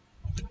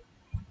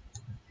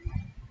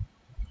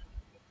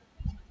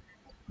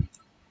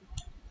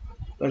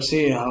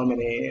see how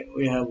many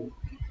we have.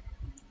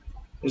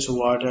 This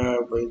water,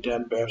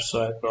 wildland, bare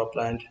soil,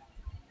 cropland,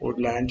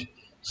 woodland.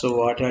 So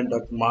water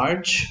dot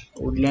merge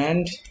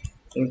woodland,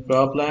 then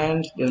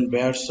cropland, then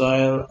bare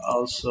soil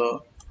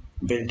also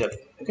built up.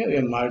 Okay, we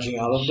are merging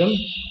all of them.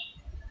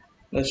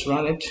 Let's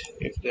run it.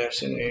 If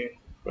there's any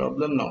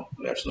problem, no,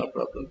 there's no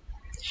problem.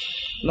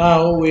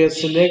 Now we are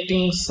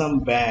selecting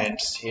some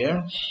bands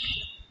here.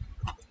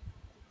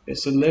 We're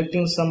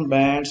selecting some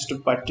bands to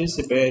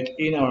participate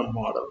in our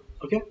model.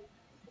 Okay,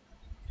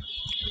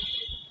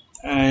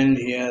 and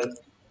here,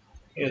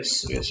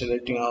 yes, we are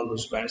selecting all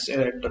those bands.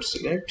 Select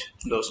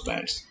those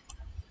bands.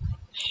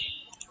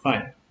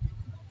 Fine.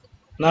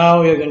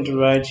 Now we are going to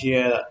write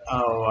here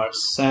our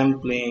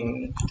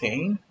sampling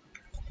thing.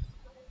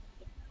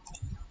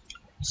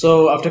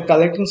 So after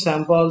collecting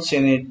samples,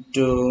 you need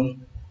to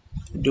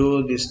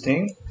do this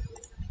thing.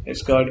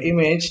 It's called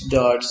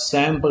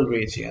image.sample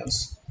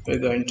regions. We're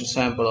going to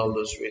sample all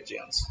those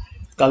regions.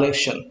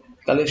 Collection.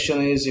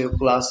 Collection is your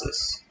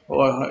classes.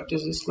 Or what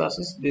is this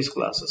classes? These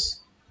classes.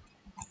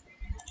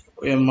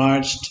 We have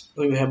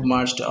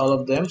merged all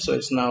of them, so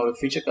it's now a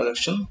feature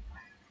collection.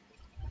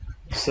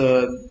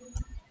 So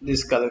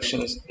this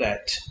collection is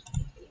that.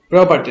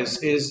 Properties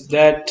is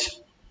that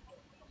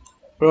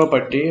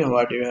property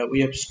what we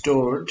have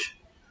stored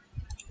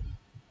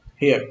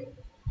here.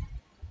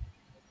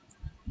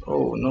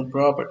 Oh, no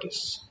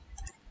properties.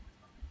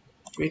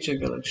 Feature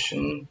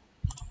collection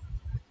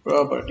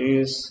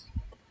properties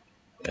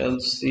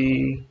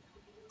LC4.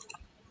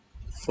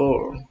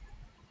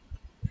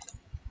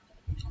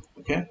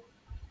 Okay,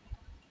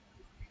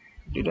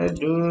 did I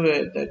do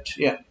that?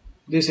 Yeah,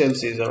 this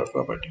LC is our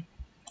property.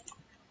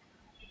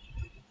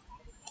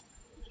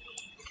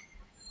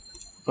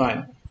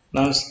 Fine.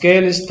 Now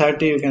scale is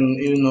 30.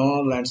 You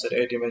know Landsat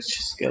 8 image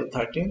scale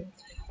 30,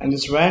 and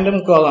this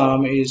random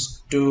column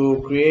is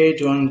to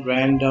create one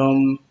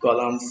random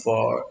column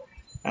for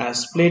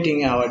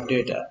splitting our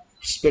data,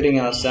 splitting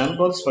our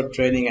samples for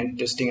training and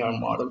testing our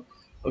model.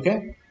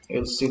 Okay,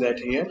 you'll see that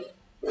here.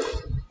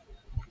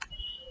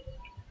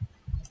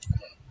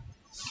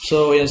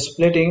 So we are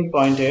splitting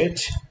 0.8.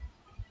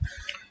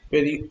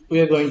 We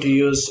are going to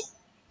use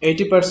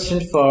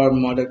 80% for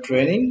model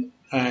training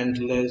and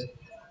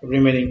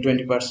remaining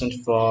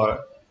 20%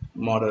 for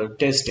model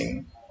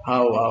testing,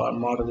 how our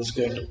model is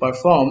going to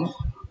perform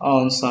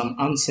on some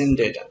unseen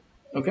data.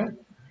 Okay,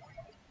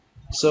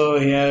 so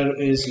here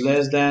is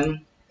less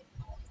than,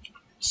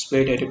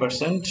 split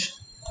 80%,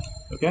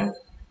 okay,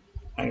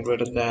 and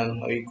greater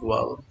than or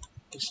equal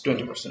is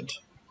 20%.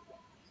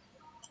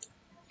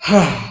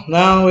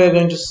 Now we are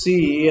going to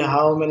see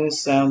how many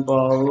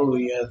sample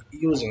we are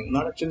using,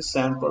 not actually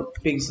sample,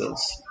 pixels.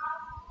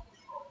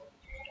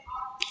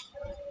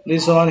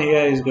 This one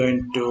here is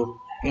going to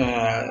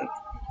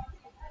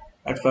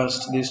at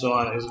first this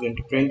one is going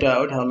to print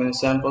out how many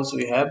samples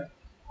we have,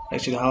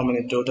 actually how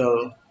many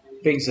total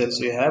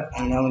pixels we have,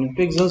 and how many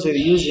pixels we're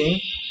using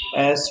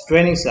as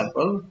training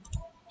sample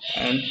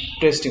and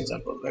testing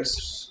sample.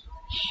 Let's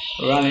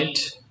run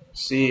it,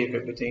 see if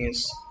everything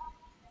is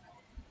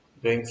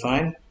doing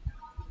fine.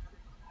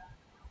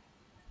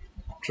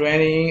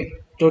 Training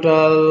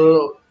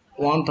total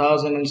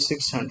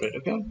 1600,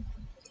 okay,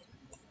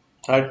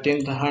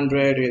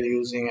 1300 we're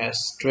using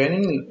as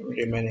training,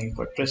 remaining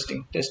for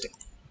testing.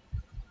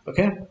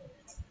 Okay,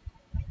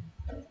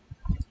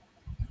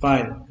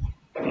 fine.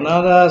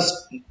 Now the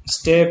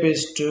step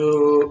is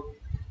to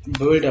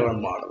build our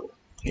model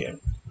here.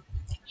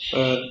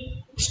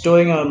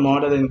 Storing our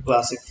model in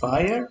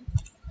classifier,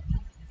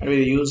 and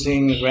we're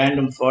using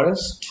random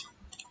forest.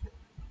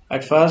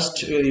 At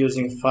first we're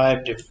using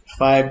five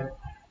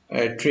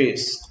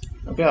trees.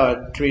 Okay,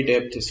 our tree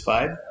depth is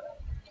 5.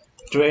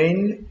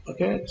 Train,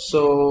 okay,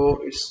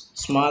 so it's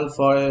small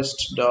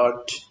forest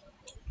dot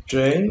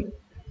train,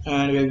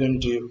 and we're going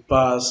to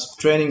pass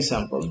training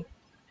sample.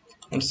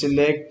 I'm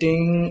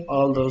selecting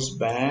all those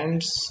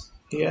bands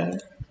here,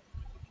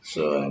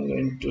 so I'm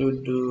going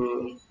to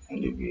do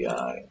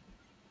NDBI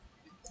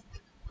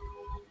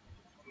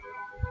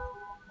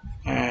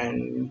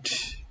and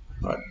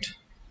what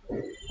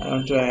I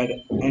want to add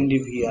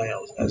NDVI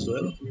as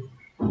well.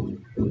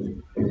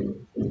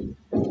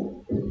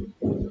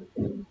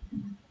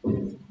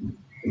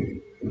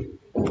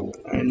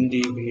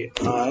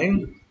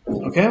 NDVI,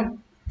 okay.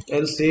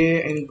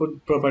 LC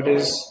input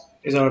properties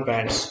is our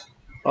bands,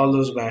 all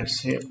those bands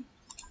here,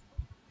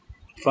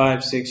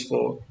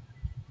 564,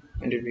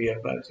 NDVI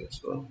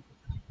 564.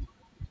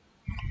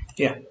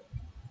 Yeah.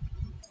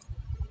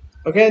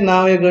 Okay,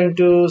 now we're going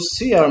to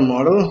see our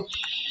model.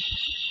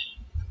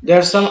 There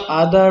are some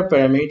other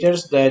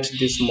parameters that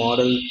this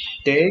model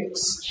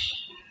takes,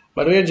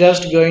 but we're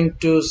just going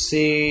to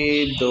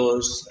see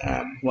those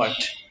what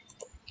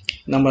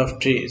number of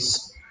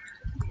trees.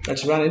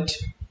 Let's run it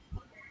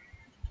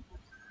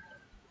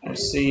and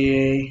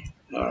see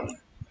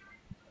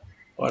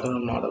what our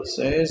model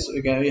says.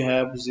 We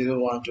have 0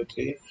 1 2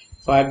 3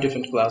 5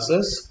 different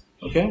classes.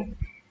 Okay,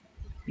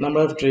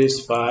 number of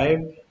trees 5.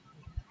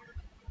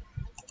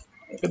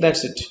 Okay,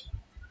 that's it.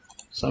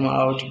 Some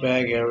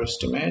outback error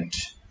estimate,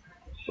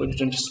 we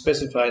didn't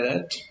specify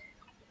that.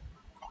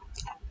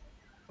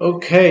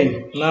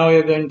 Okay, now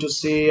we're going to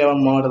see our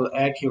model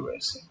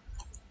accuracy.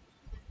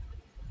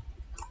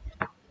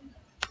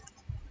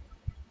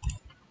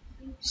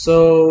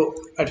 So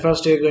at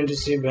first you're going to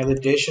see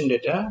validation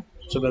data.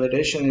 So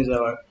validation is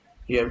our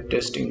here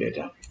testing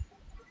data,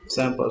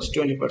 samples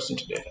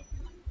 20% data.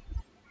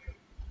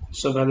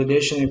 So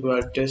validation if we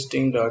are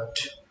testing dot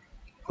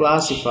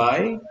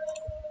classifier.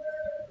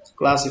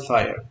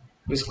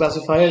 This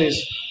classifier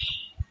is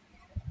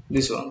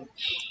this one.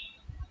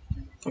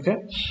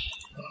 Okay.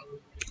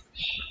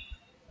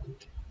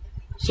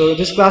 So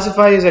this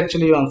classifier is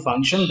actually one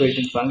function,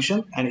 built-in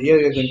function, and here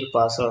we are going to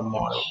pass our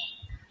model.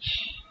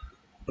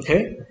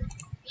 Okay.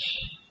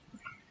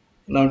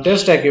 Now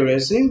test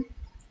accuracy,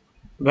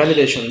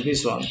 validation,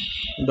 this one,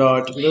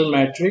 dot error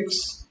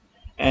matrix,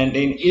 and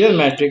in error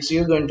matrix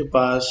you're going to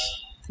pass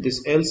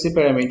this LC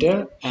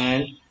parameter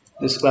and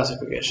this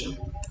classification.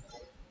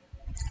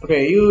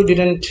 Okay, you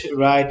didn't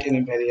write any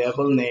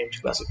variable named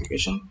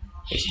classification,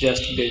 it's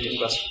just built-in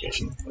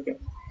classification. Okay,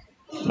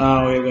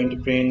 now we're going to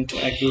print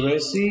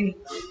accuracy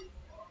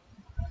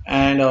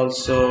and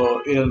also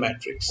error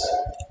matrix,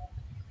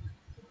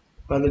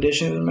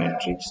 validation error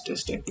matrix,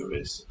 test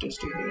accuracy, data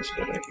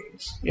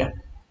accuracy. Yeah.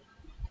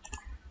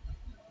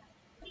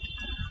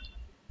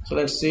 So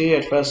let's see,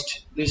 at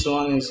first this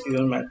one is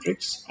error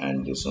matrix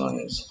and this one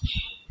is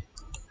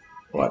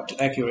what,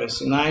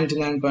 accuracy,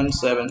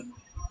 99.7.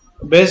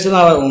 Based on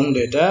our own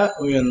data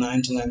we are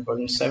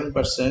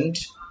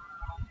 99.7%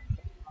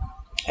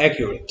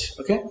 accurate.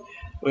 Okay,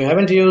 we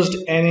haven't used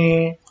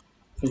any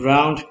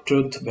ground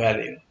truth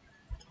value.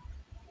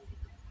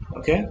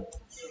 Okay,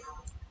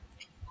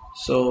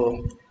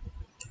 so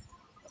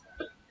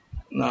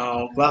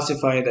now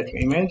classify that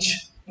image,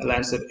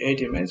 Landsat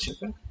 8 image.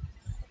 Okay,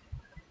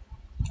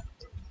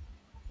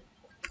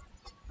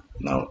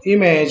 Now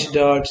image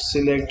dot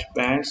select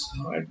bands.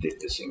 Where did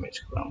this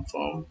image come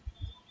from?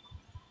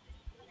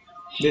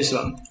 This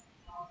one.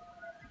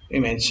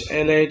 Image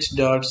lh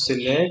dot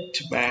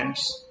select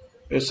bands.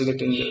 We're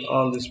selecting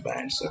all these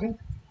bands. Okay.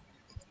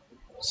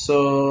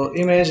 So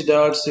image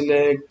dot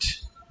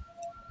select.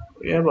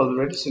 We have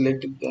already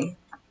selected them.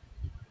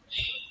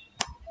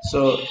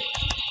 So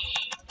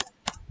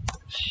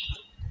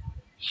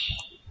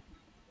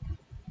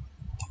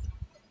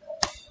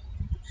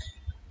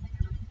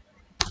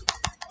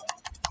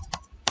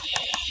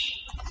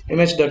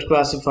image dot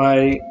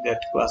classify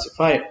dot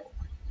classify.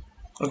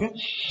 Okay.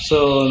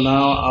 So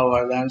now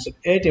our Landsat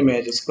 8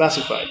 image is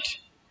classified,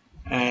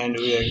 and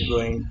we are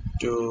going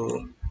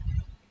to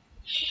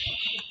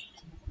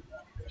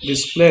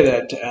display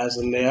that as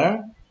a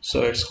layer.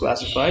 So it's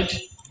classified,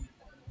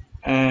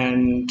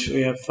 and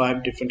we have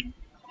 5 different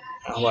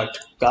what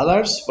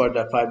colors for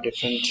the 5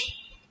 different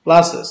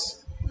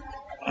classes.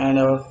 And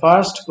our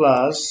first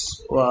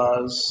class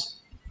was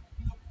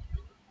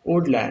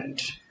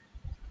woodland.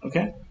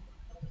 Okay,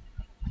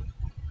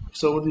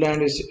 so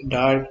woodland is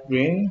dark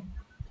green,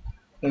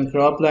 then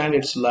cropland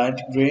it's light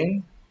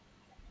green,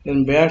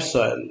 then bare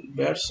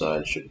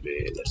soil should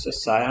be, let's say,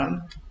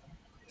 cyan.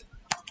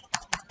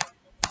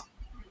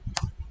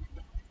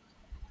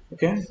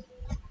 Okay,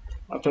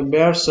 after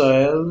bare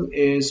soil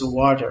is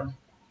water,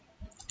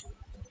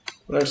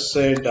 let's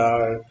say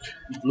dark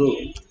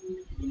blue.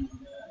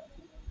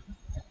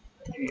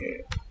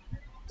 Yeah,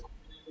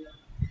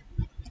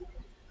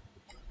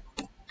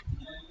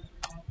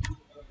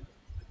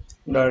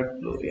 dark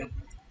blue, yeah.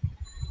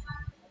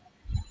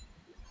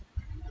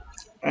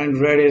 And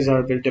red is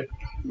our built up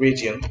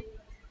region.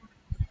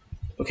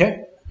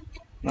 Okay,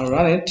 now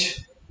run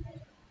it.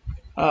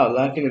 Ah,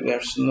 luckily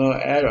there's no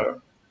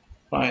error.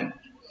 Fine.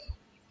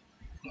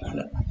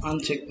 And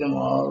uncheck them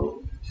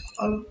all.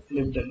 I'll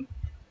leave them.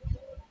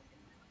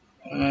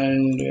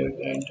 And we're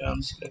going to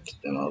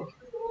unselect them all.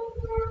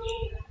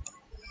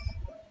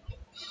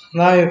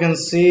 Now you can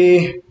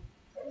see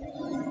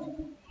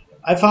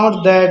I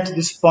found that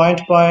this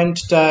point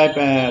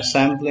type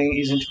sampling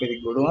isn't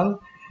very good one,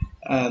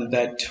 and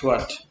that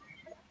what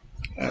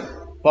uh,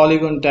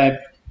 polygon type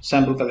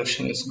sample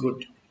collection is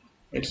good.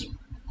 It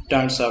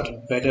turns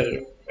out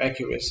better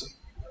accuracy.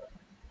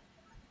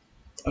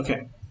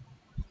 Okay,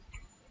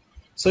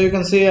 so you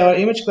can see our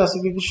image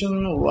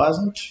classification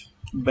wasn't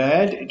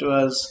bad. It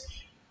was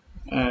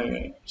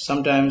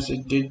sometimes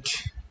it did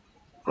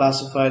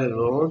classify the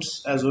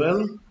roads as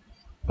well,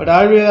 but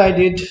earlier I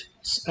did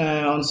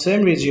on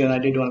same region I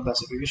did one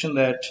classification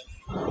that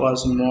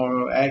was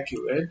more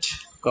accurate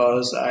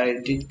because I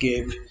did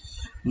give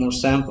more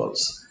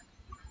samples.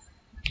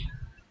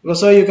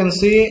 So you can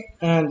see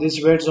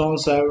these red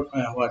zones are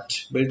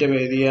what built up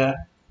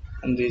area,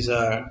 and these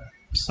are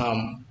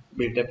some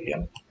built up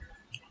here.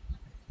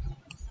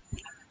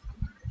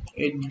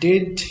 It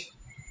did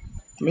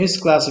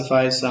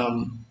misclassify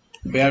some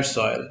bare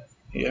soil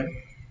here.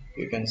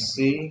 You can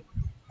see.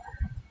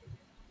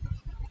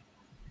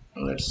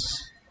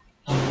 Let's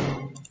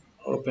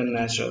open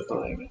natural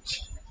color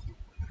image.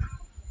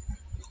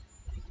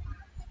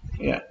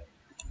 Yeah,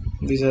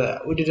 these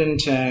are, we didn't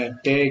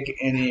take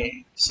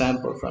any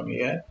sample from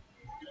here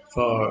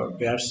for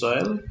bare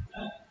soil,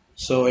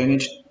 so we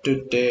need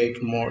to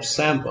take more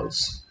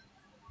samples.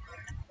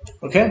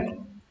 Okay,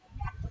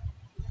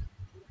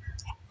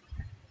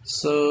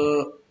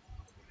 so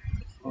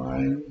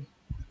fine.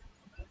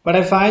 But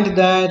I find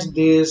that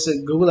this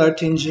Google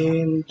Earth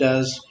Engine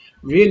does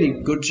really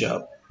good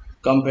job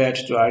compared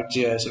to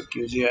ArcGIS or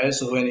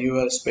QGIS when you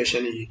are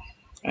especially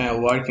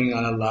working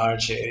on a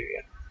large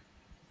area.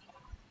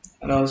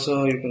 And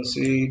also you can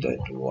see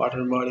that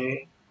water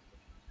body.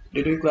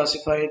 Did we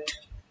classify it?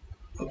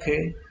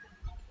 Okay.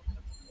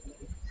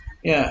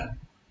 Yeah.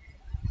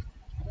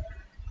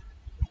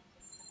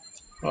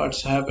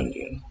 What's happened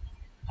here?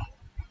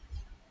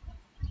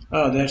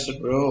 Oh, that's the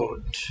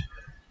road.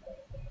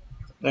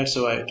 That's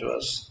why it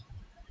was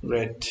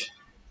red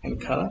in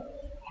color.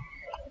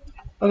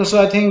 Okay,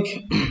 so I think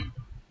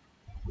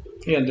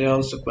yeah, they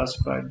also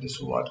classified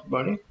this water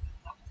body.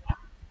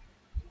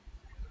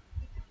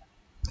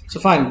 So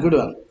fine, good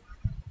one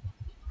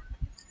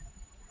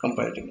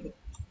comparatively.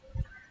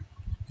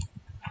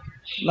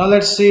 Now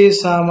let's see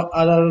some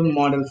other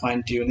model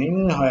fine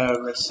tuning. Where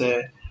let's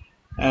say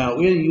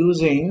we're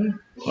using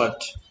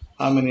what?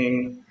 How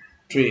many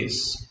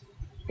trees?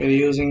 We're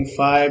using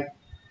 5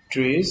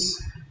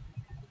 trees,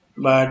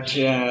 but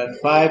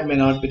 5 may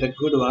not be the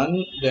good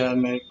one. There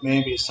may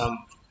be some,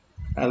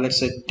 let's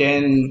say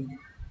 10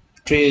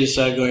 trees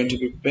are going to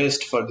be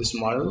best for this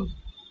model.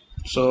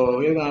 So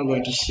we're now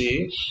going to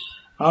see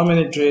how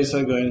many trees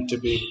are going to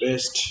be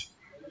best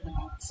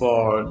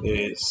for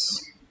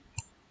this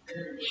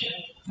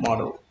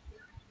model.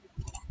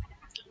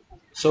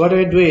 So what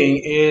we're doing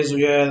is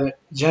we are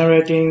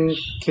generating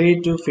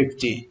 3 to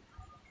 50,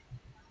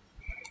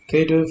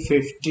 3 to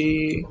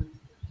 50,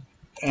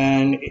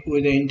 and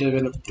with the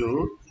interval of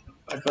 2.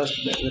 At first,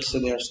 let's say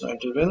there's no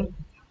interval.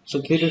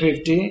 So 3 to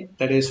 50,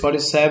 that is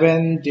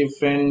 47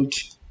 different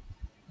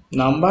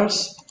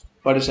numbers,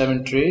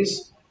 47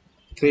 trees,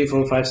 3,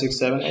 4, 5, 6,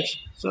 7, 8.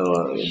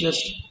 So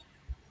just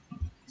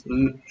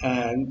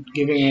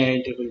giving a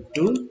interval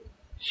 2.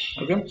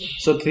 Okay,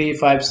 so 3,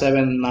 5,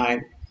 7,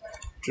 9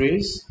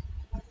 trees,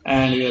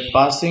 and we are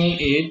passing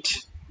it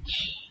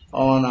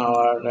on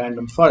our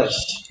random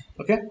forest.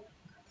 Okay,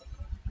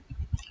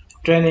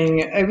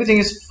 training, everything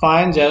is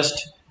fine,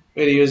 just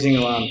we're using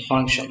one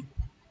function.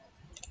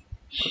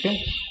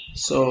 Okay,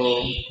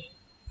 so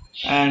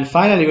and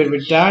finally we'll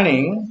be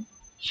turning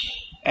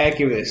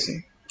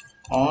accuracy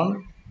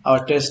on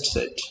our test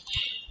set,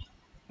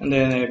 and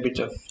then a bit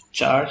of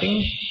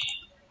charting,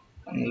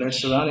 and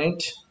let's run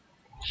it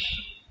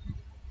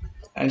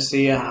and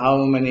see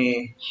how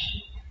many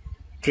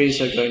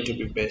trees are going to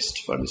be best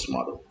for this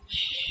model.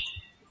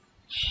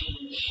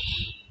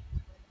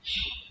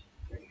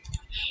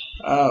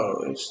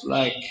 Oh, it's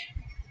like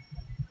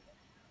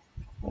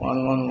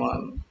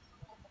 111.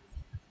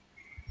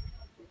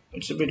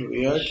 It's a bit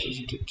weird,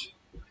 isn't it?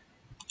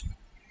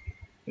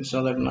 It's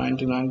all at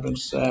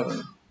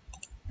 99.7.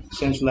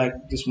 Seems like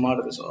this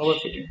model is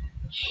overfitting,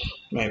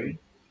 maybe.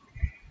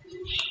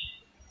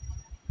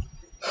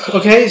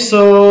 Okay,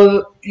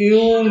 so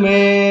you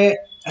may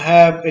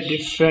have a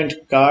different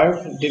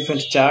curve,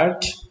 different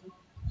chart.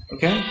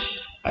 Okay,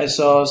 I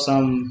saw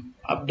some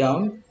up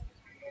down,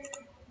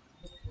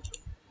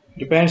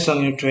 depends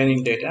on your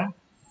training data.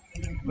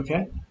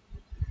 Okay,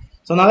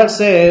 so now let's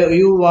say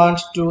you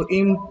want to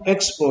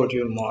export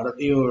your model,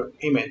 your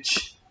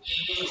image,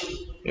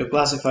 your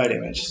classified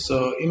image.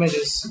 So image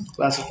is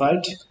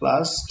classified,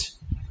 classed.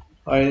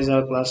 Where is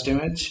our classed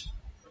image?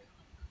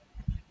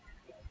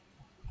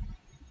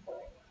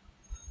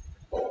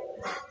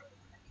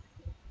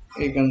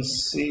 You can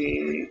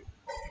see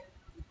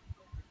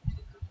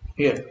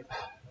here,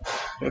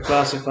 we are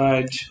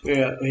classified, we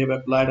have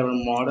applied our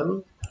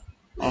model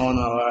on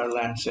our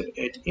Landsat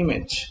 8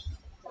 image.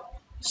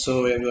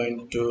 So we are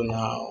going to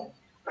now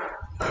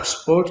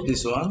export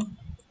this one.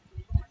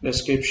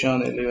 Description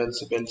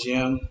levels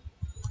Belgium,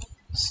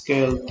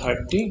 scale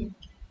 30,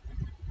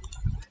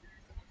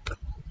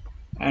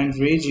 and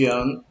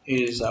region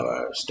is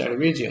our study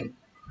region.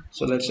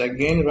 So let's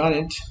again run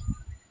it.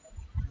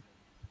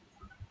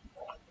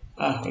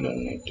 We don't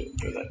need to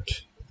do that.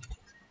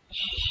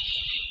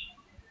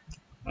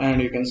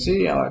 And you can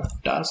see our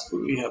task.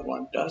 We have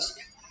one task.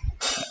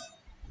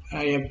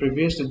 I have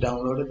previously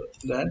downloaded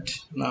that.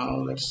 Now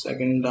let's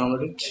again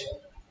download it.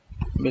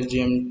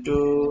 Belgium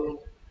 2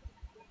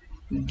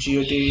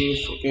 GOT.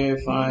 Okay,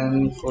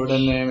 fine. Folder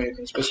name. You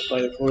can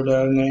specify the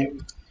folder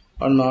name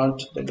or not.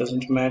 That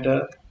doesn't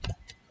matter.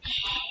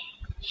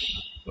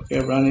 Okay,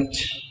 run it.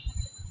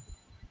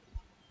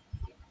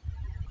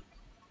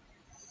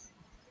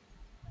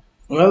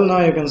 Well, now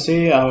you can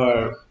see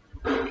our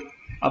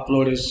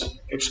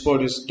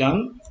export is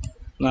done.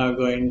 Now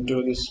going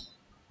to this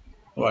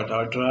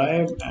our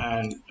drive,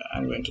 and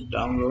I'm going to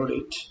download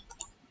it.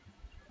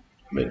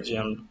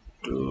 Belgium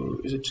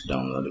 2, is it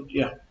downloaded?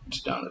 Yeah,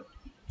 it's downloaded.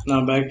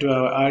 Now back to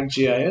our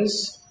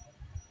ArcGIS,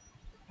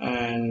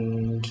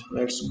 and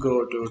let's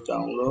go to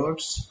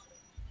downloads.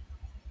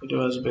 It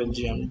was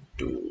Belgium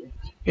 2.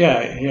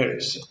 Yeah, here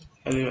is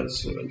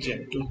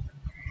Belgium 2.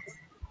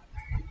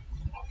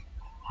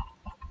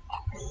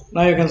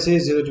 Now you can see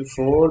 0 to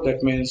 4,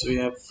 that means we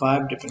have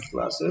 5 different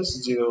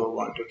classes, 0,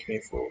 1, 2, 3,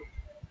 4.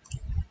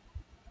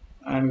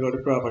 And go to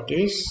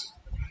properties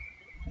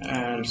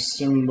and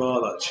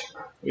symbology.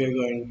 We are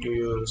going to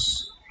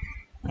use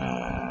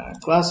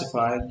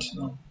classified,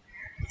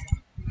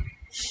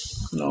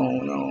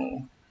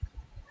 no,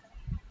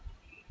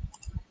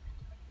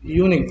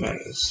 unique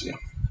values, yeah.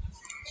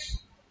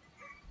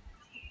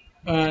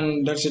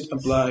 And that's it,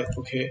 apply.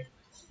 Okay,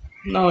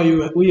 now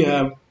we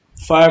have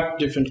 5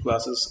 different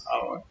classes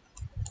our.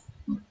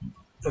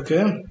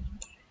 Okay,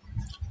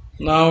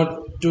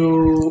 now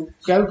to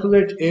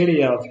calculate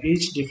area of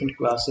each different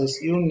classes,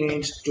 you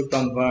need to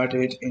convert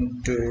it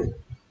into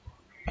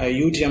a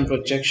UTM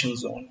projection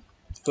zone.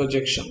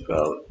 Projection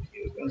curve,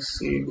 you can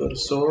see, go to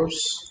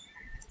source,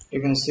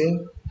 you can see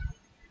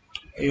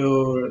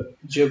your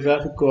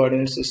geographic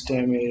coordinate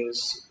system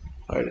is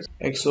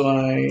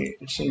XY,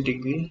 it's in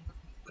degree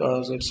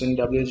because it's in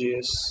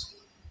WGS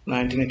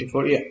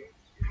 1984. Yeah,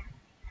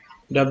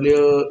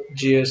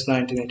 WGS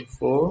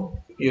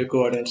 1984, your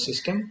coordinate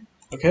system.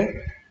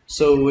 Okay,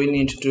 so we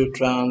need to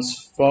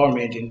transform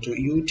it into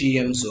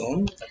UTM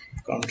zone.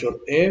 Control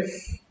F.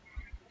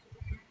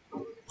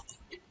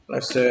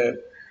 Let's say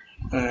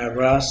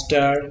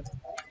raster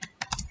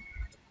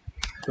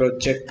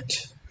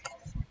project,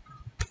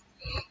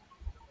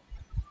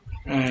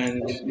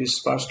 and this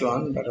first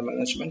one, data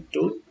management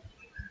tool.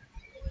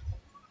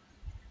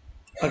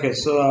 Okay,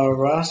 so our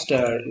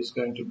raster is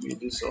going to be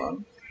this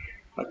one,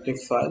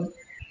 active file.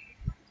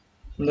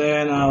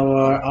 Then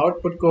our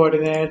output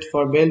coordinate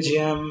for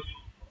Belgium,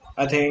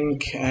 I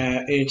think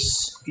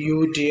it's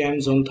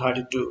UTM zone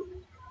 32.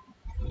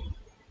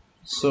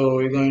 So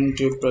we're going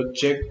to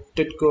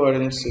projected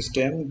coordinate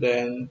system,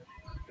 then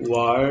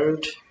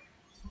world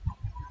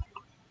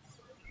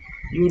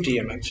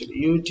UTM,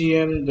 actually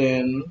UTM,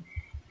 then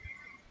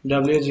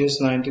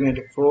WGS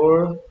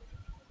 1984,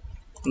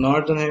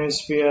 Northern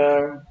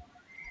Hemisphere,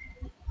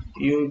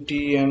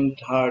 UTM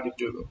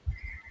 32.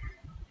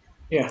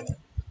 Yeah,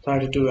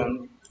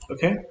 32M.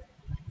 Okay,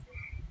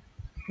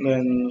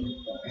 then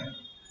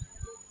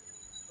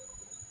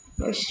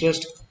let's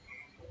just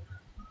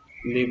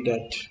leave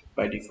that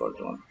by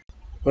default one.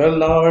 Well,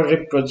 now our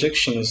rip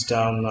projection is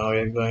down. Now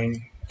we're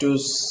going to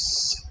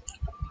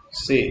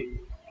see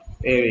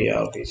area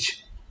of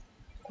each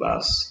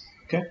class.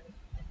 Okay,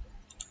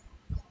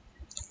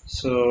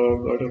 so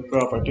go to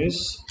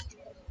properties,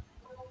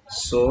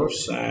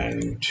 source,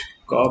 and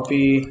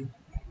copy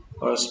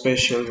or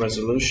spatial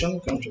resolution.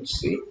 Control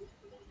C.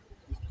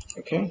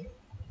 Okay,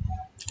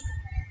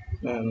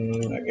 then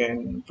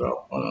again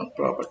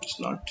properties,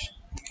 not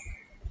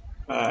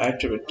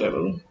attribute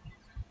table.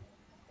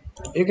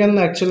 You can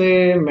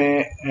actually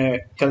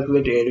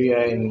calculate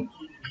area in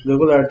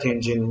Google Earth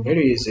Engine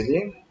very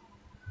easily,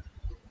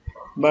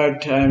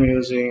 but I'm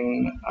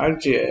using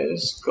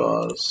ArcGIS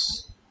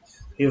because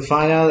your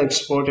final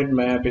exported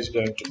map is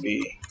going to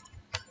be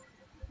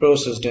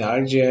processed in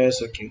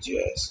ArcGIS or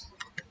QGIS.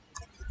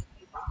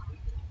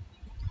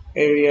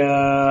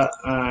 Area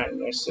and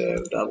let's say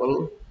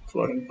double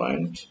floating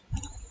point.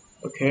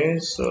 Okay,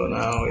 so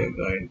now we're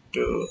going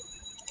to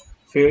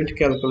field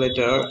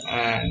calculator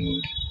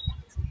and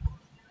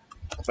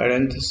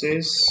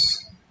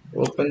parenthesis,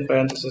 open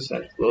parenthesis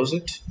and close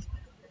it.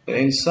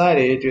 Inside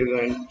it you're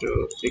going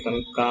to click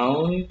on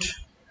count,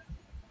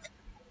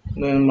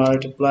 then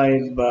multiply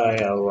it by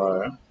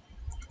our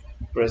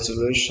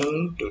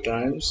resolution 2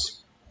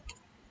 times.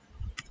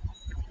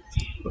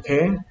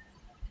 Okay,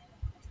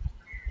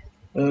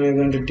 then we're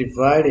going to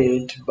divide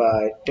it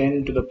by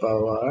 10 to the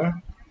power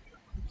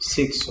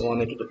 6, 1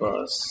 to the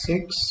power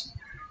 6.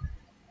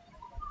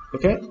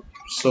 Okay,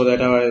 so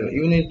that our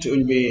unit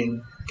will be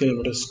in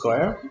kilometer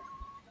square.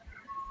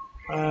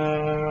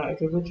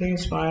 If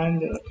everything's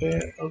fine,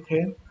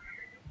 okay.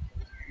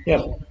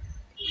 Yeah,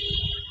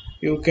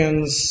 you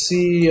can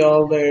see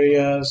all the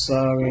areas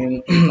are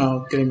in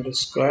now kilometer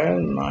square,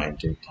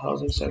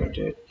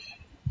 90,078.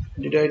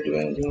 Did I do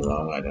anything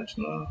wrong? I don't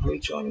know.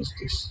 Which one is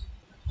this?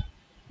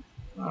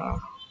 Uh,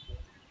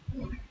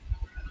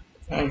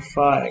 and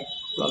 5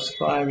 plus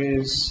 5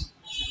 is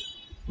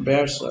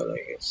bare soil,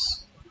 I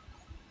guess.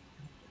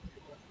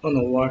 Oh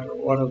no,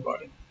 water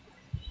body.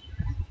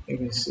 You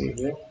can see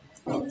here,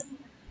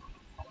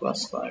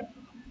 plus 5.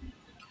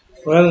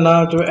 Well,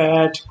 now to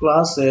add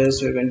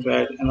classes, we're going to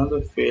add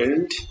another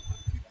field.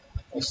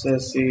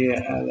 SSC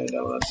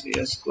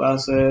LAWCS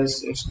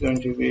classes. It's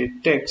going to be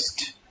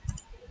text.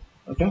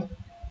 Okay.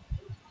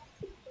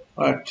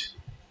 What?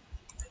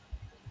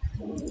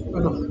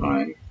 What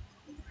fine.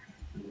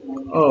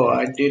 Oh,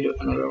 I did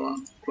another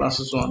one.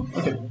 Classes one.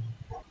 Okay.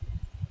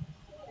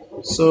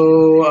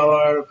 So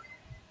our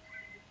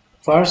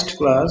first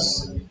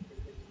class,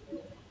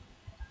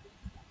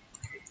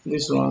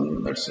 this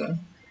one, let's say,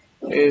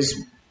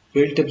 is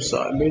built up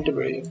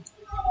area.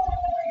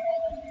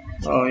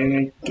 Oh, you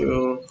need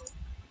to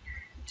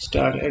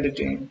start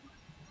editing.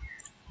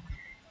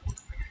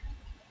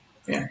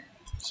 Yeah.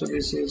 So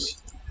this is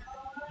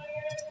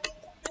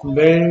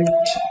built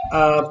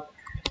up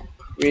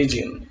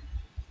region.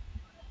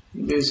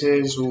 This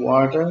is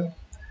water.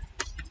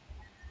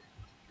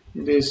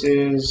 This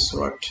is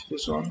what?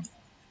 This one?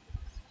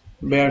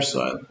 Bare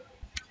soil.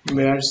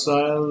 Bare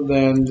soil.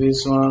 Then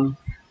this one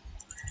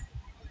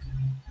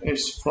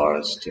is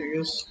forest, I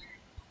guess.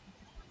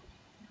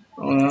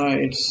 Oh no,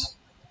 it's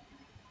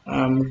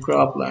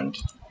cropland.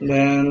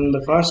 Then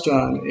the first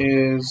one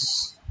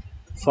is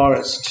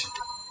forest.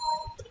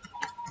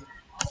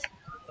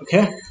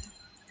 Okay.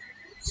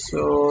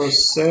 So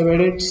save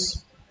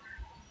edits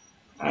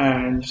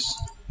and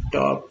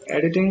stop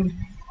editing.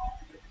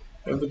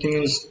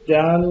 Everything is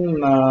done.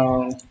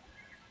 Now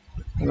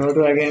go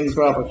to again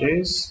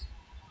properties,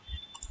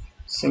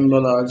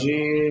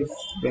 symbology,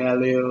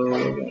 value.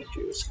 We're going to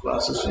use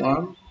classes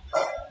one.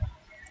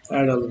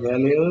 Add all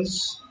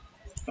values.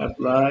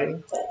 Apply.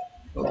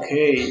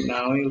 Okay,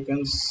 now you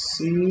can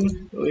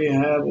see we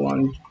have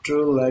one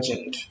true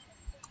legend.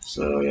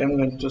 So I'm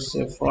going to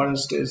say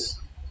forest is.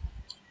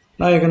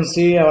 Now you can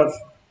see you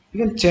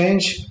can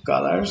change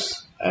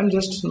colors. I'm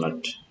just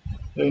not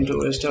going to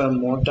waste our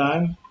more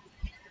time.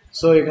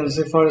 So you can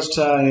see forest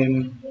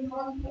in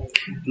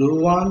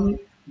blue one,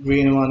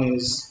 green one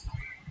is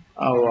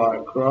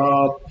our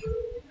crop,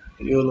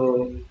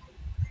 yellow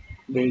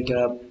built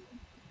up,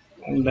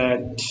 and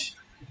that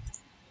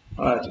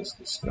what is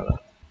this color?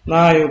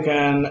 Now you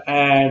can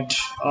add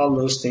all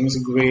those things,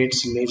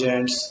 grids,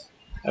 legends,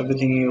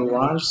 everything you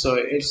want. So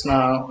it's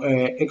now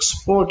a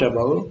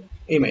exportable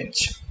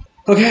image.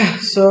 Okay,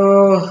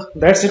 so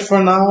that's it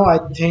for now. I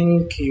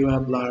think you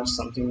have learned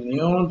something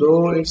new,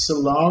 though it's a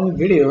long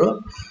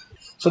video.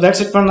 So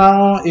that's it for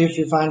now. If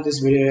you find this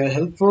video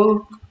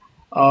helpful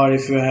or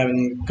if you have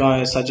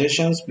any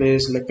suggestions,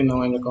 please let me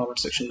know in the comment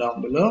section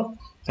down below.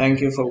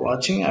 Thank you for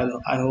watching. I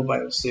hope I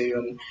will see you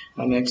in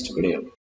my next video.